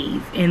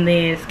Applebee's, and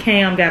then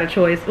Cam got a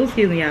choice. Oh,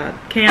 excuse me, y'all.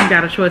 Cam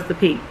got a choice to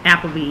pick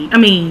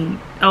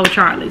Old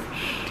Charlie's,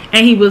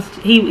 and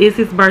it's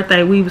his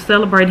birthday. We were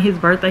celebrating his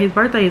birthday. His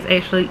birthday is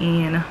actually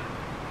in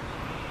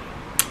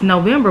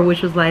November,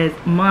 which was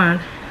last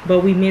month,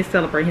 but we missed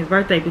celebrating his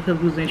birthday because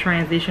we was in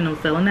transition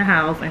of selling the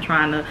house and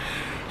trying to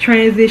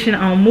transition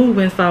on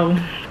moving, so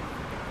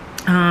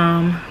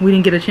we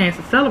didn't get a chance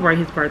to celebrate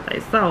his birthday.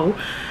 So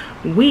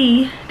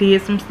we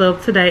did some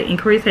stuff today, and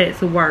Chris had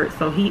to work,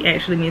 so he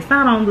actually missed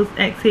out on those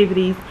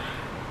activities.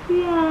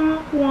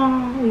 Wah,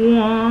 wah,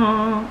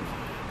 wah.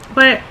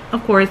 But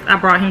of course I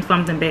brought him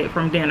something back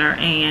from dinner,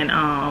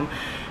 and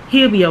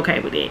he'll be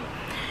okay with it.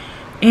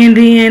 And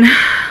then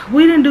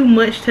we didn't do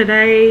much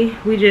today.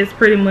 We just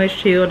pretty much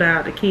chilled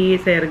out. The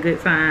kids had a good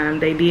time.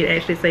 They did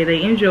actually say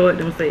they enjoyed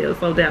themselves,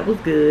 so that was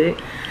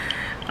good.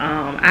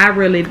 I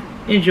really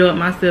enjoyed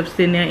myself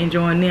sitting there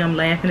enjoying them,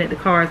 laughing at the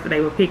cars that they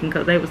were picking,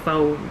 because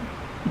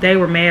they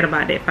were mad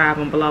about that 5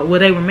 and below. Well,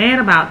 they were mad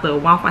about the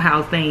Waffle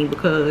House thing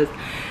because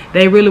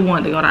they really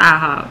wanted to go to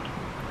IHOP.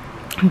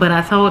 But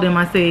I told them,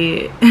 I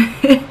said,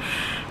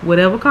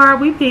 whatever car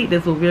we pick,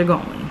 that's where we're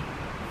going.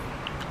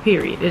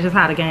 Period. It's just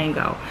how the game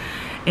go.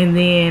 And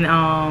then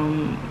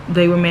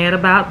they were mad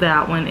about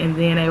that one, and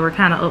then they were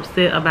kind of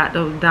upset about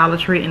the Dollar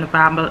Tree and the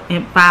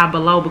Five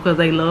Below, because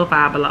they love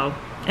Five Below,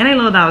 and they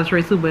love Dollar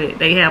Tree too, but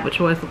they have a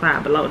choice of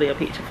Five Below. They'll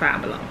pick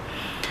Five Below.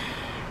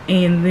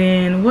 And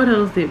then what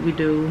else did we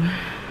do?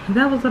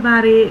 That was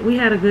about it. We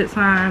had a good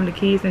time. The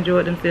kids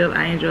enjoyed themselves.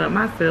 I enjoyed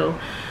myself.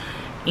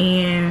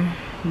 And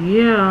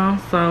yeah,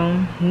 so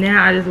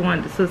now I just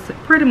wanted to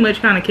pretty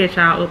much kind of catch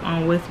y'all up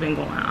on what's been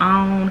going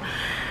on.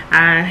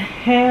 I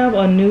have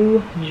a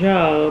new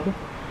job,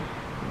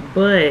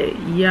 but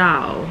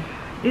y'all,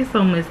 it's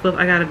so much stuff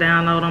I gotta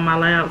download on my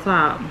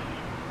laptop.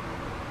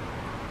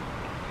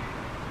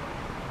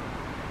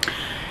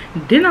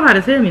 Didn't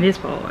nobody tell me this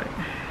part.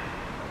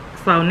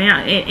 So now,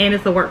 and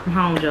it's a work from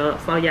home job,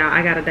 so y'all,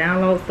 I gotta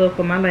download stuff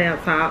for my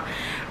laptop,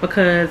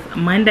 because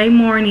Monday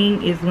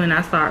morning is when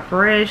I start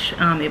fresh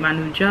at my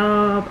new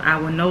job. I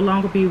will no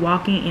longer be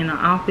walking in the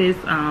office.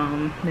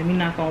 Let me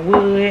knock on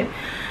wood.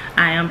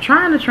 I am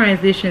trying to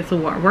transition to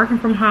working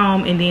from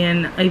home, and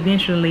then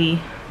eventually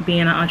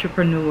being an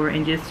entrepreneur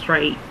and just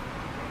straight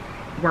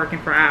working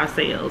for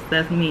ourselves.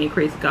 That's me and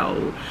Chris'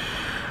 goal.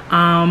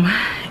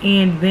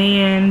 And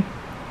then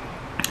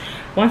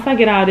once I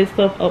get all this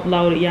stuff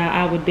uploaded, y'all,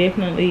 I will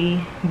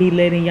definitely be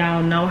letting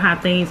y'all know how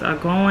things are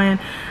going.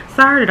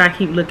 Sorry that I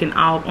keep looking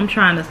off. I'm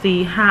trying to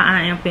see how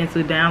I am going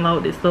to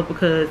download this stuff,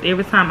 because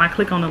every time I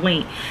click on the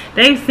link,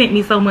 they've sent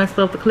me so much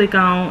stuff to click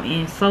on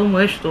and so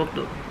much stuff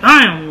to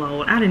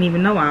download. I didn't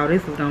even know all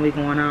this was going to be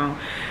going on.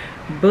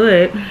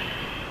 But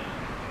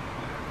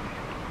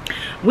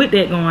with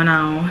that going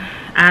on,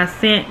 I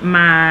sent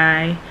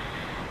my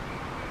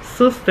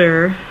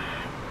sister,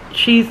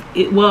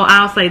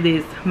 I'll say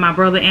this, my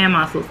brother and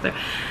my sister,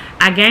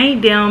 I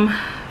gained them.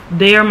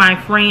 They're my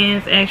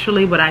friends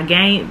actually, but I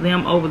gained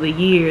them over the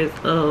years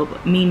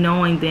of me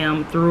knowing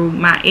them through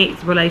my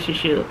ex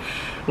relationship.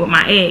 With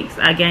my ex,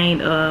 I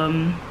gained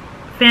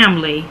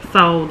family.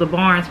 So the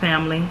Barnes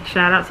family,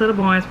 shout out to the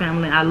Barnes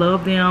family, I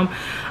love them.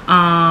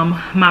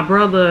 My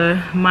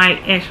brother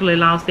Mike actually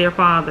lost their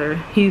father.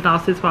 He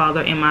lost his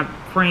father, and my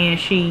friend,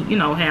 she, you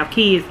know, have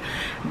kids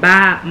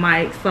by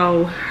Mike,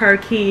 so her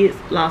kids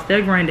lost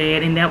their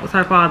granddad, and that was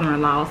her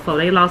father-in-law, so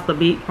they lost a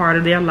big part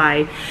of their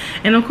life.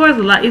 And of course,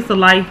 it's a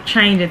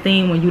life-changing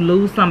thing when you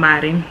lose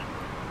somebody.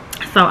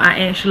 So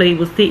I actually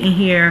was sitting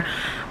here,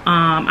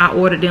 I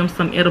ordered them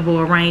some edible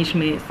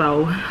arrangements,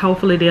 so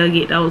hopefully they'll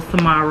get those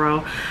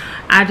tomorrow.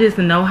 I just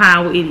know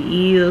how it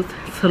is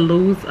to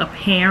lose a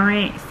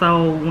parent.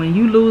 So when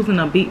you losing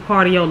a big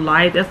part of your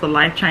life, that's a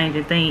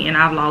life-changing thing, and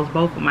I've lost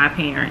both of my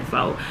parents,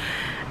 so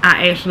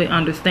I actually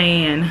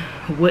understand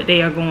what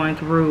they are going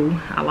through.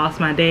 I lost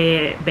my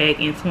dad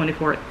back in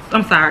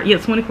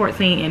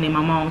 2014, and then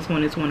my mom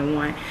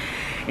 2021.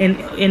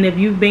 And if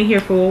you've been here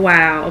for a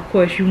while, of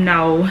course you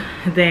know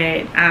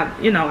that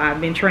I've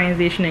been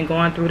transitioning,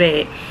 going through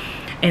that.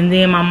 And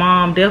then my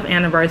mom's death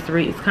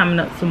anniversary is coming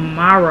up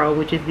tomorrow,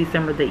 which is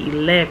December the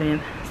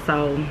 11th.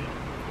 So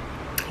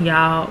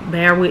y'all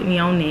bear with me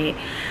on that.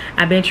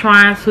 I've been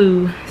trying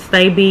to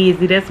stay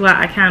busy. That's why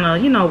I kind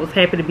of, was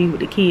happy to be with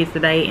the kids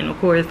today. And of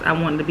course I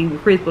wanted to be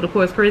with Chris, but of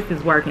course Chris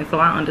is working, so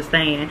I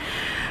understand.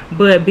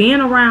 But being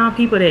around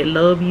people that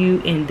love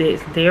you and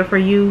that's there for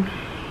you,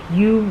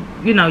 you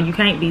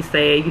can't be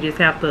sad. You just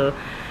have to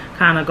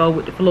kind of go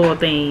with the flow of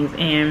things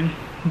and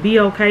be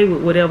okay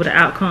with whatever the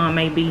outcome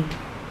may be.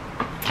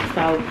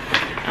 So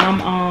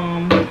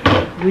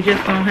we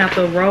just gonna have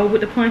to roll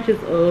with the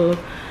punches of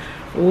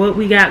what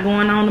we got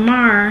going on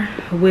tomorrow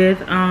with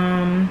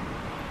my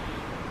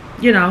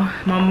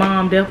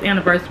mom's death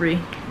anniversary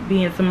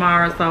being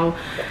tomorrow. So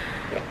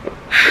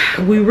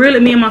me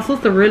and my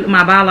sister,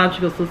 my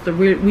biological sister,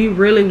 we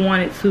really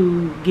wanted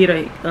to get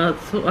a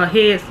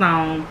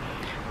headstone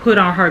put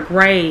on her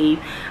grave,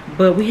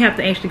 but we have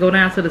to actually go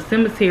down to the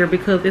cemetery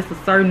because it's a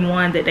certain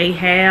one that they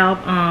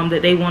have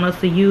that they want us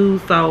to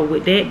use. So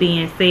with that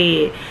being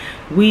said,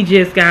 we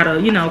just gotta,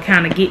 you know,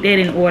 kind of get that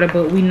in order.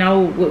 But we know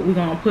what we're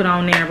gonna put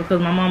on there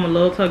because my mama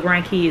loves her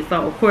grandkids,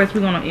 so of course we're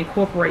gonna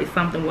incorporate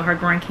something with her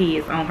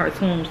grandkids on her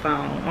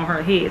tombstone, on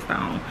her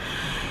headstone,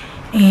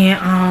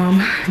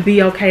 and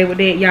be okay with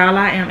that, y'all.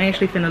 I am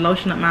actually finna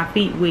lotion up my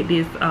feet with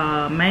this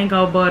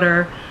mango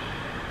butter.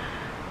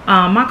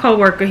 My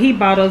coworker, he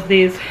bought us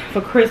this for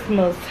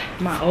Christmas.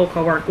 My old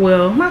coworker,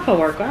 well, my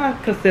coworker, I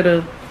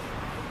consider.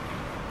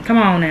 Come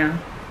on now,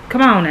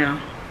 come on now,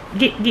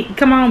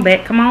 come on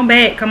back, come on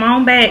back, come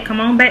on back, come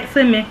on back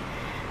to me,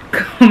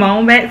 come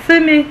on back to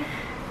me,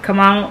 come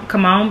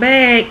on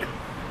back.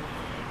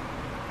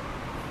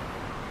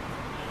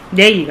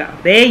 There you go,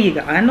 there you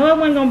go. I know it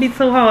wasn't gonna be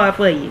too hard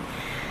for you.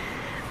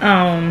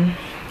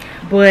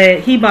 But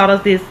he bought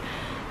us this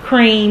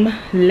cream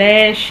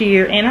last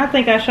year, and I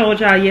think I showed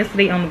y'all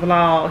yesterday on the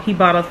vlog. He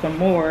bought us some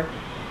more,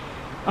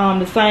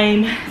 the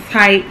same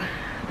type.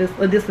 This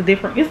a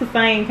different, it's the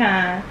same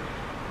kind.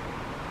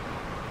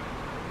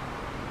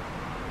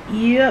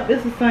 Yep,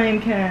 it's the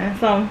same kind.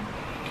 So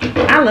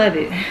I love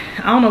it.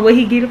 I don't know where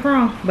he get it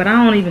from, but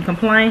I don't even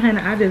complain, honey.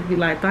 I just be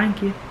like,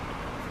 thank you.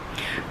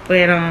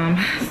 But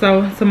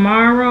so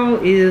tomorrow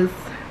is,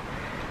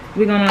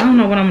 we're gonna, I don't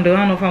know what I'm gonna do. I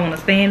don't know if I want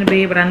to stay in the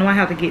bed, but I know I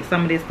have to get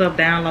some of this stuff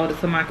downloaded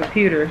to my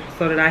computer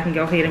so that I can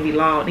go ahead and be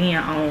logged in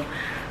on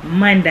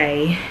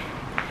Monday.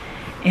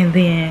 And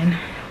then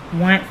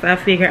once I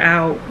figure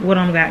out what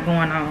I'm got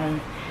going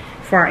on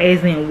far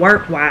as in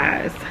work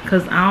wise,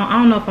 because I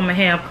don't know if I'm gonna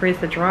have Chris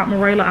to drop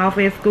Morella off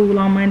at school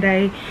on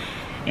Monday,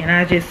 and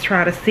I just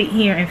try to sit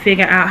here and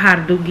figure out how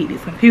to get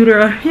this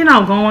computer, you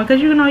know, going,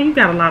 because you know you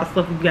got a lot of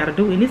stuff you got to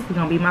do, and this is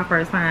gonna be my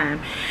first time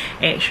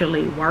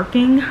actually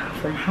working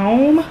from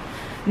home.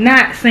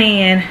 Not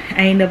saying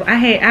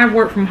I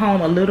worked from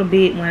home a little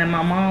bit when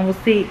my mom was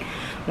sick,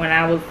 when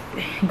I was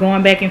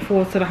going back and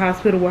forth to the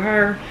hospital with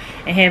her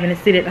and having to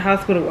sit at the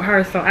hospital with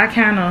her, so I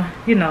kind of,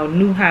 you know,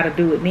 knew how to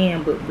do it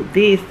then. But with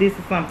this is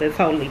something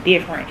totally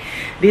different.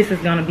 This is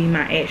gonna be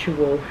my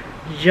actual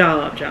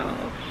job.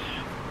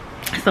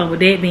 So with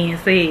that being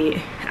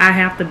said, I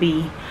have to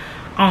be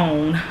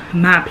on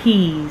my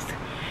P's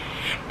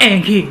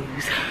and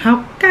Q's.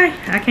 Okay,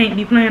 I can't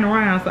be playing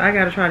around, so I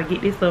gotta try to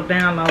get this stuff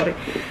downloaded.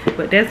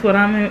 But that's what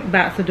I'm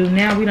about to do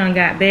now. We done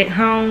got back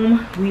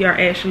home. We are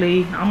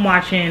actually, I'm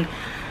watching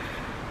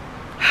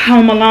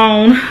Home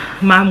Alone,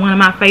 one of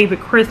my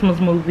favorite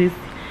Christmas movies.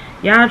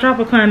 Y'all drop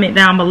a comment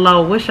down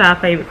below. What's y'all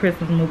favorite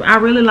Christmas movie? I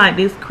really like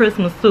this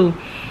Christmas too,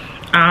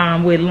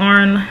 with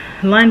Lauren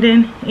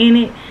London in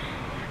it.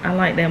 I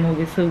like that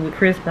movie too, with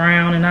Chris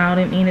Brown and all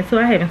them in it too.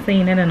 I haven't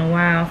seen that in a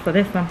while, so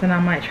that's something I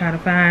might try to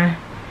find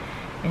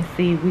and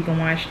see if we can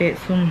watch that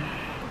soon.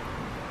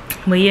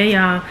 But yeah,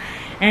 y'all,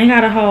 ain't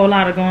got a whole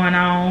lot of going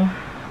on.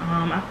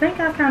 I think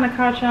I kind of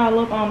caught y'all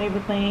up on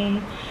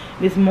everything.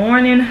 This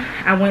morning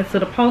I went to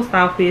the post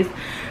office,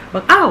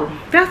 but oh,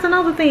 that's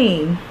another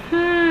thing.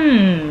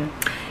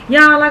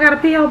 Y'all, I got a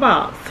P.O.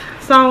 box.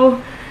 So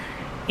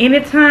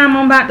anytime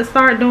I'm about to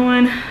start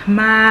doing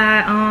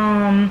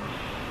my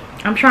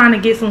I'm trying to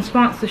get some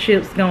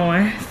sponsorships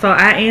going, so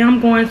I am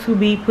going to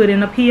be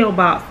putting a P.O.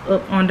 box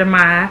up under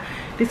my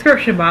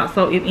description box.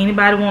 So if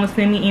anybody want to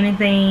send me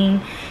anything,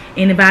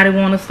 anybody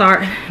want to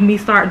start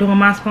doing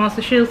my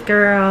sponsorships,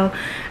 girl,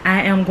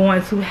 I am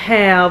going to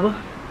have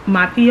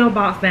my P.O.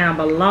 box down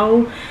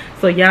below,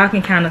 so y'all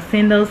can kind of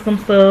send us some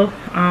stuff.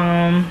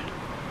 And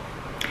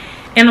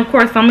of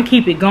course I'm gonna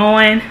keep it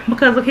going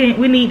because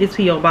we need this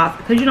P.O. box,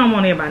 because you don't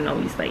want everybody to know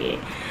where you stay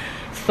at.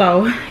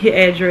 So your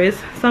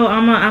address. So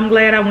I'm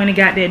glad I went and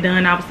got that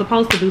done. I was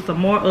supposed to do some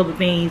more other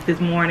things this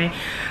morning,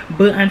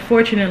 but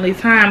unfortunately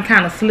time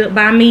kind of slipped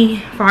by me,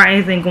 far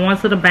as in going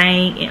to the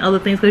bank and other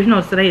things, because you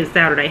know today is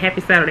Saturday.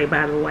 Happy Saturday,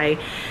 by the way.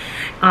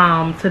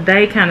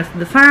 Today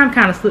the time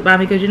kind of slipped by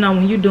me, because you know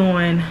when you're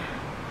doing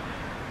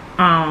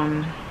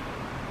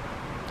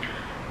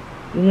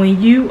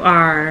when you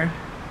are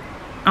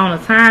on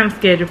a time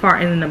schedule far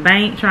as in the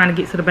bank, trying to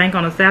get to the bank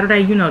on a Saturday,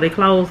 you know they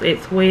close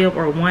at 12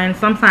 or 1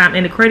 sometimes.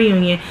 In the credit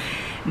union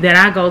that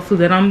I go to,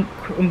 that I'm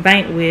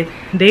banked with,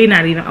 they're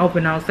not even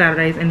open on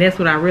Saturdays, and that's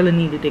what I really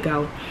needed to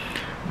go.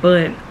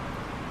 But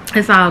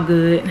it's all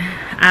good.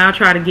 I'll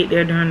try to get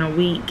there during the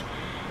week,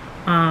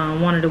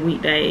 one of the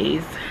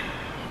weekdays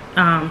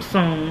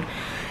soon.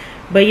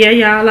 But yeah,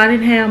 y'all, I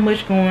didn't have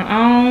much going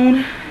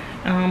on.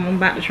 I'm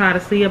about to try to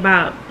see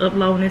about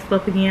uploading this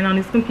stuff again on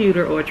this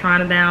computer, or trying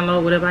to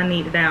download whatever I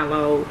need to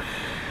download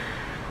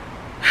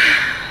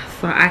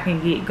so I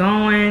can get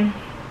going.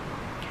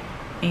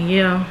 And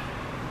yeah,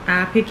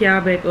 I'll pick y'all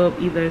back up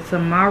either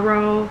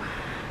tomorrow,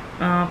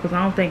 because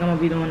I don't think I'm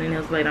gonna be doing anything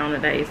else later on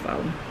today.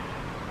 So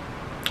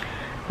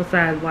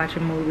besides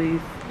watching movies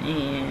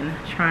and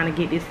trying to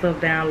get this stuff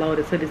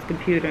downloaded to this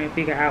computer and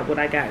figure out what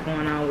I got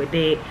going on with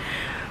that.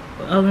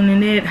 Other than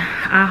that,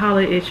 I'll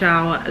holler at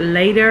y'all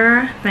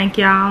later. Thank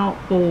y'all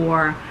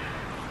for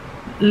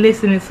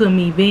listening to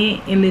me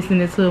vent and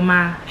listening to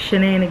my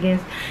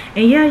shenanigans.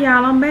 And yeah,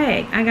 y'all, I'm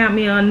back. I got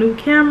me a new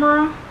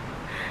camera.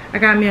 I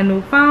got me a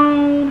new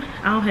phone.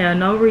 I don't have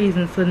no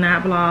reason to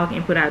not vlog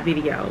and put out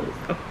videos.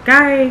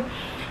 Okay,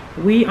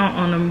 we are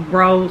on the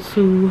road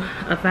to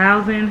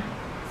 1,000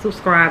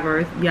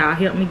 subscribers. Y'all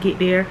help me get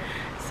there.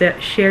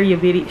 Share your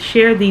video,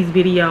 share these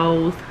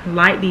videos,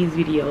 like these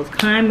videos,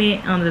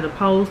 comment under the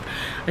post.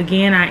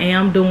 Again, I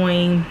am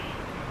doing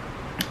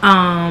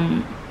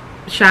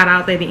shout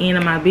outs at the end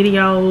of my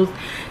videos.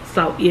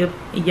 So if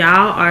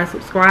y'all are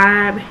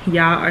subscribed,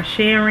 y'all are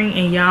sharing,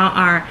 and y'all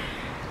are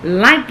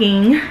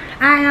liking,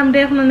 I am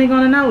definitely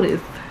gonna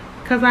notice,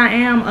 because I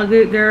am a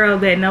good girl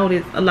that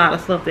notice a lot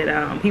of stuff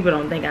that people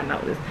don't think I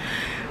notice.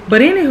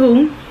 But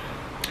anywho,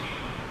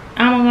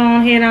 I'm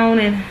gonna head on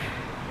and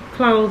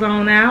close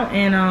on out,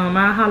 and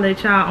I'll holler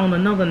at y'all on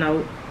another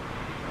note.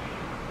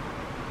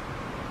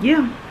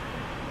 Yeah,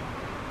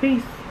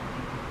 peace.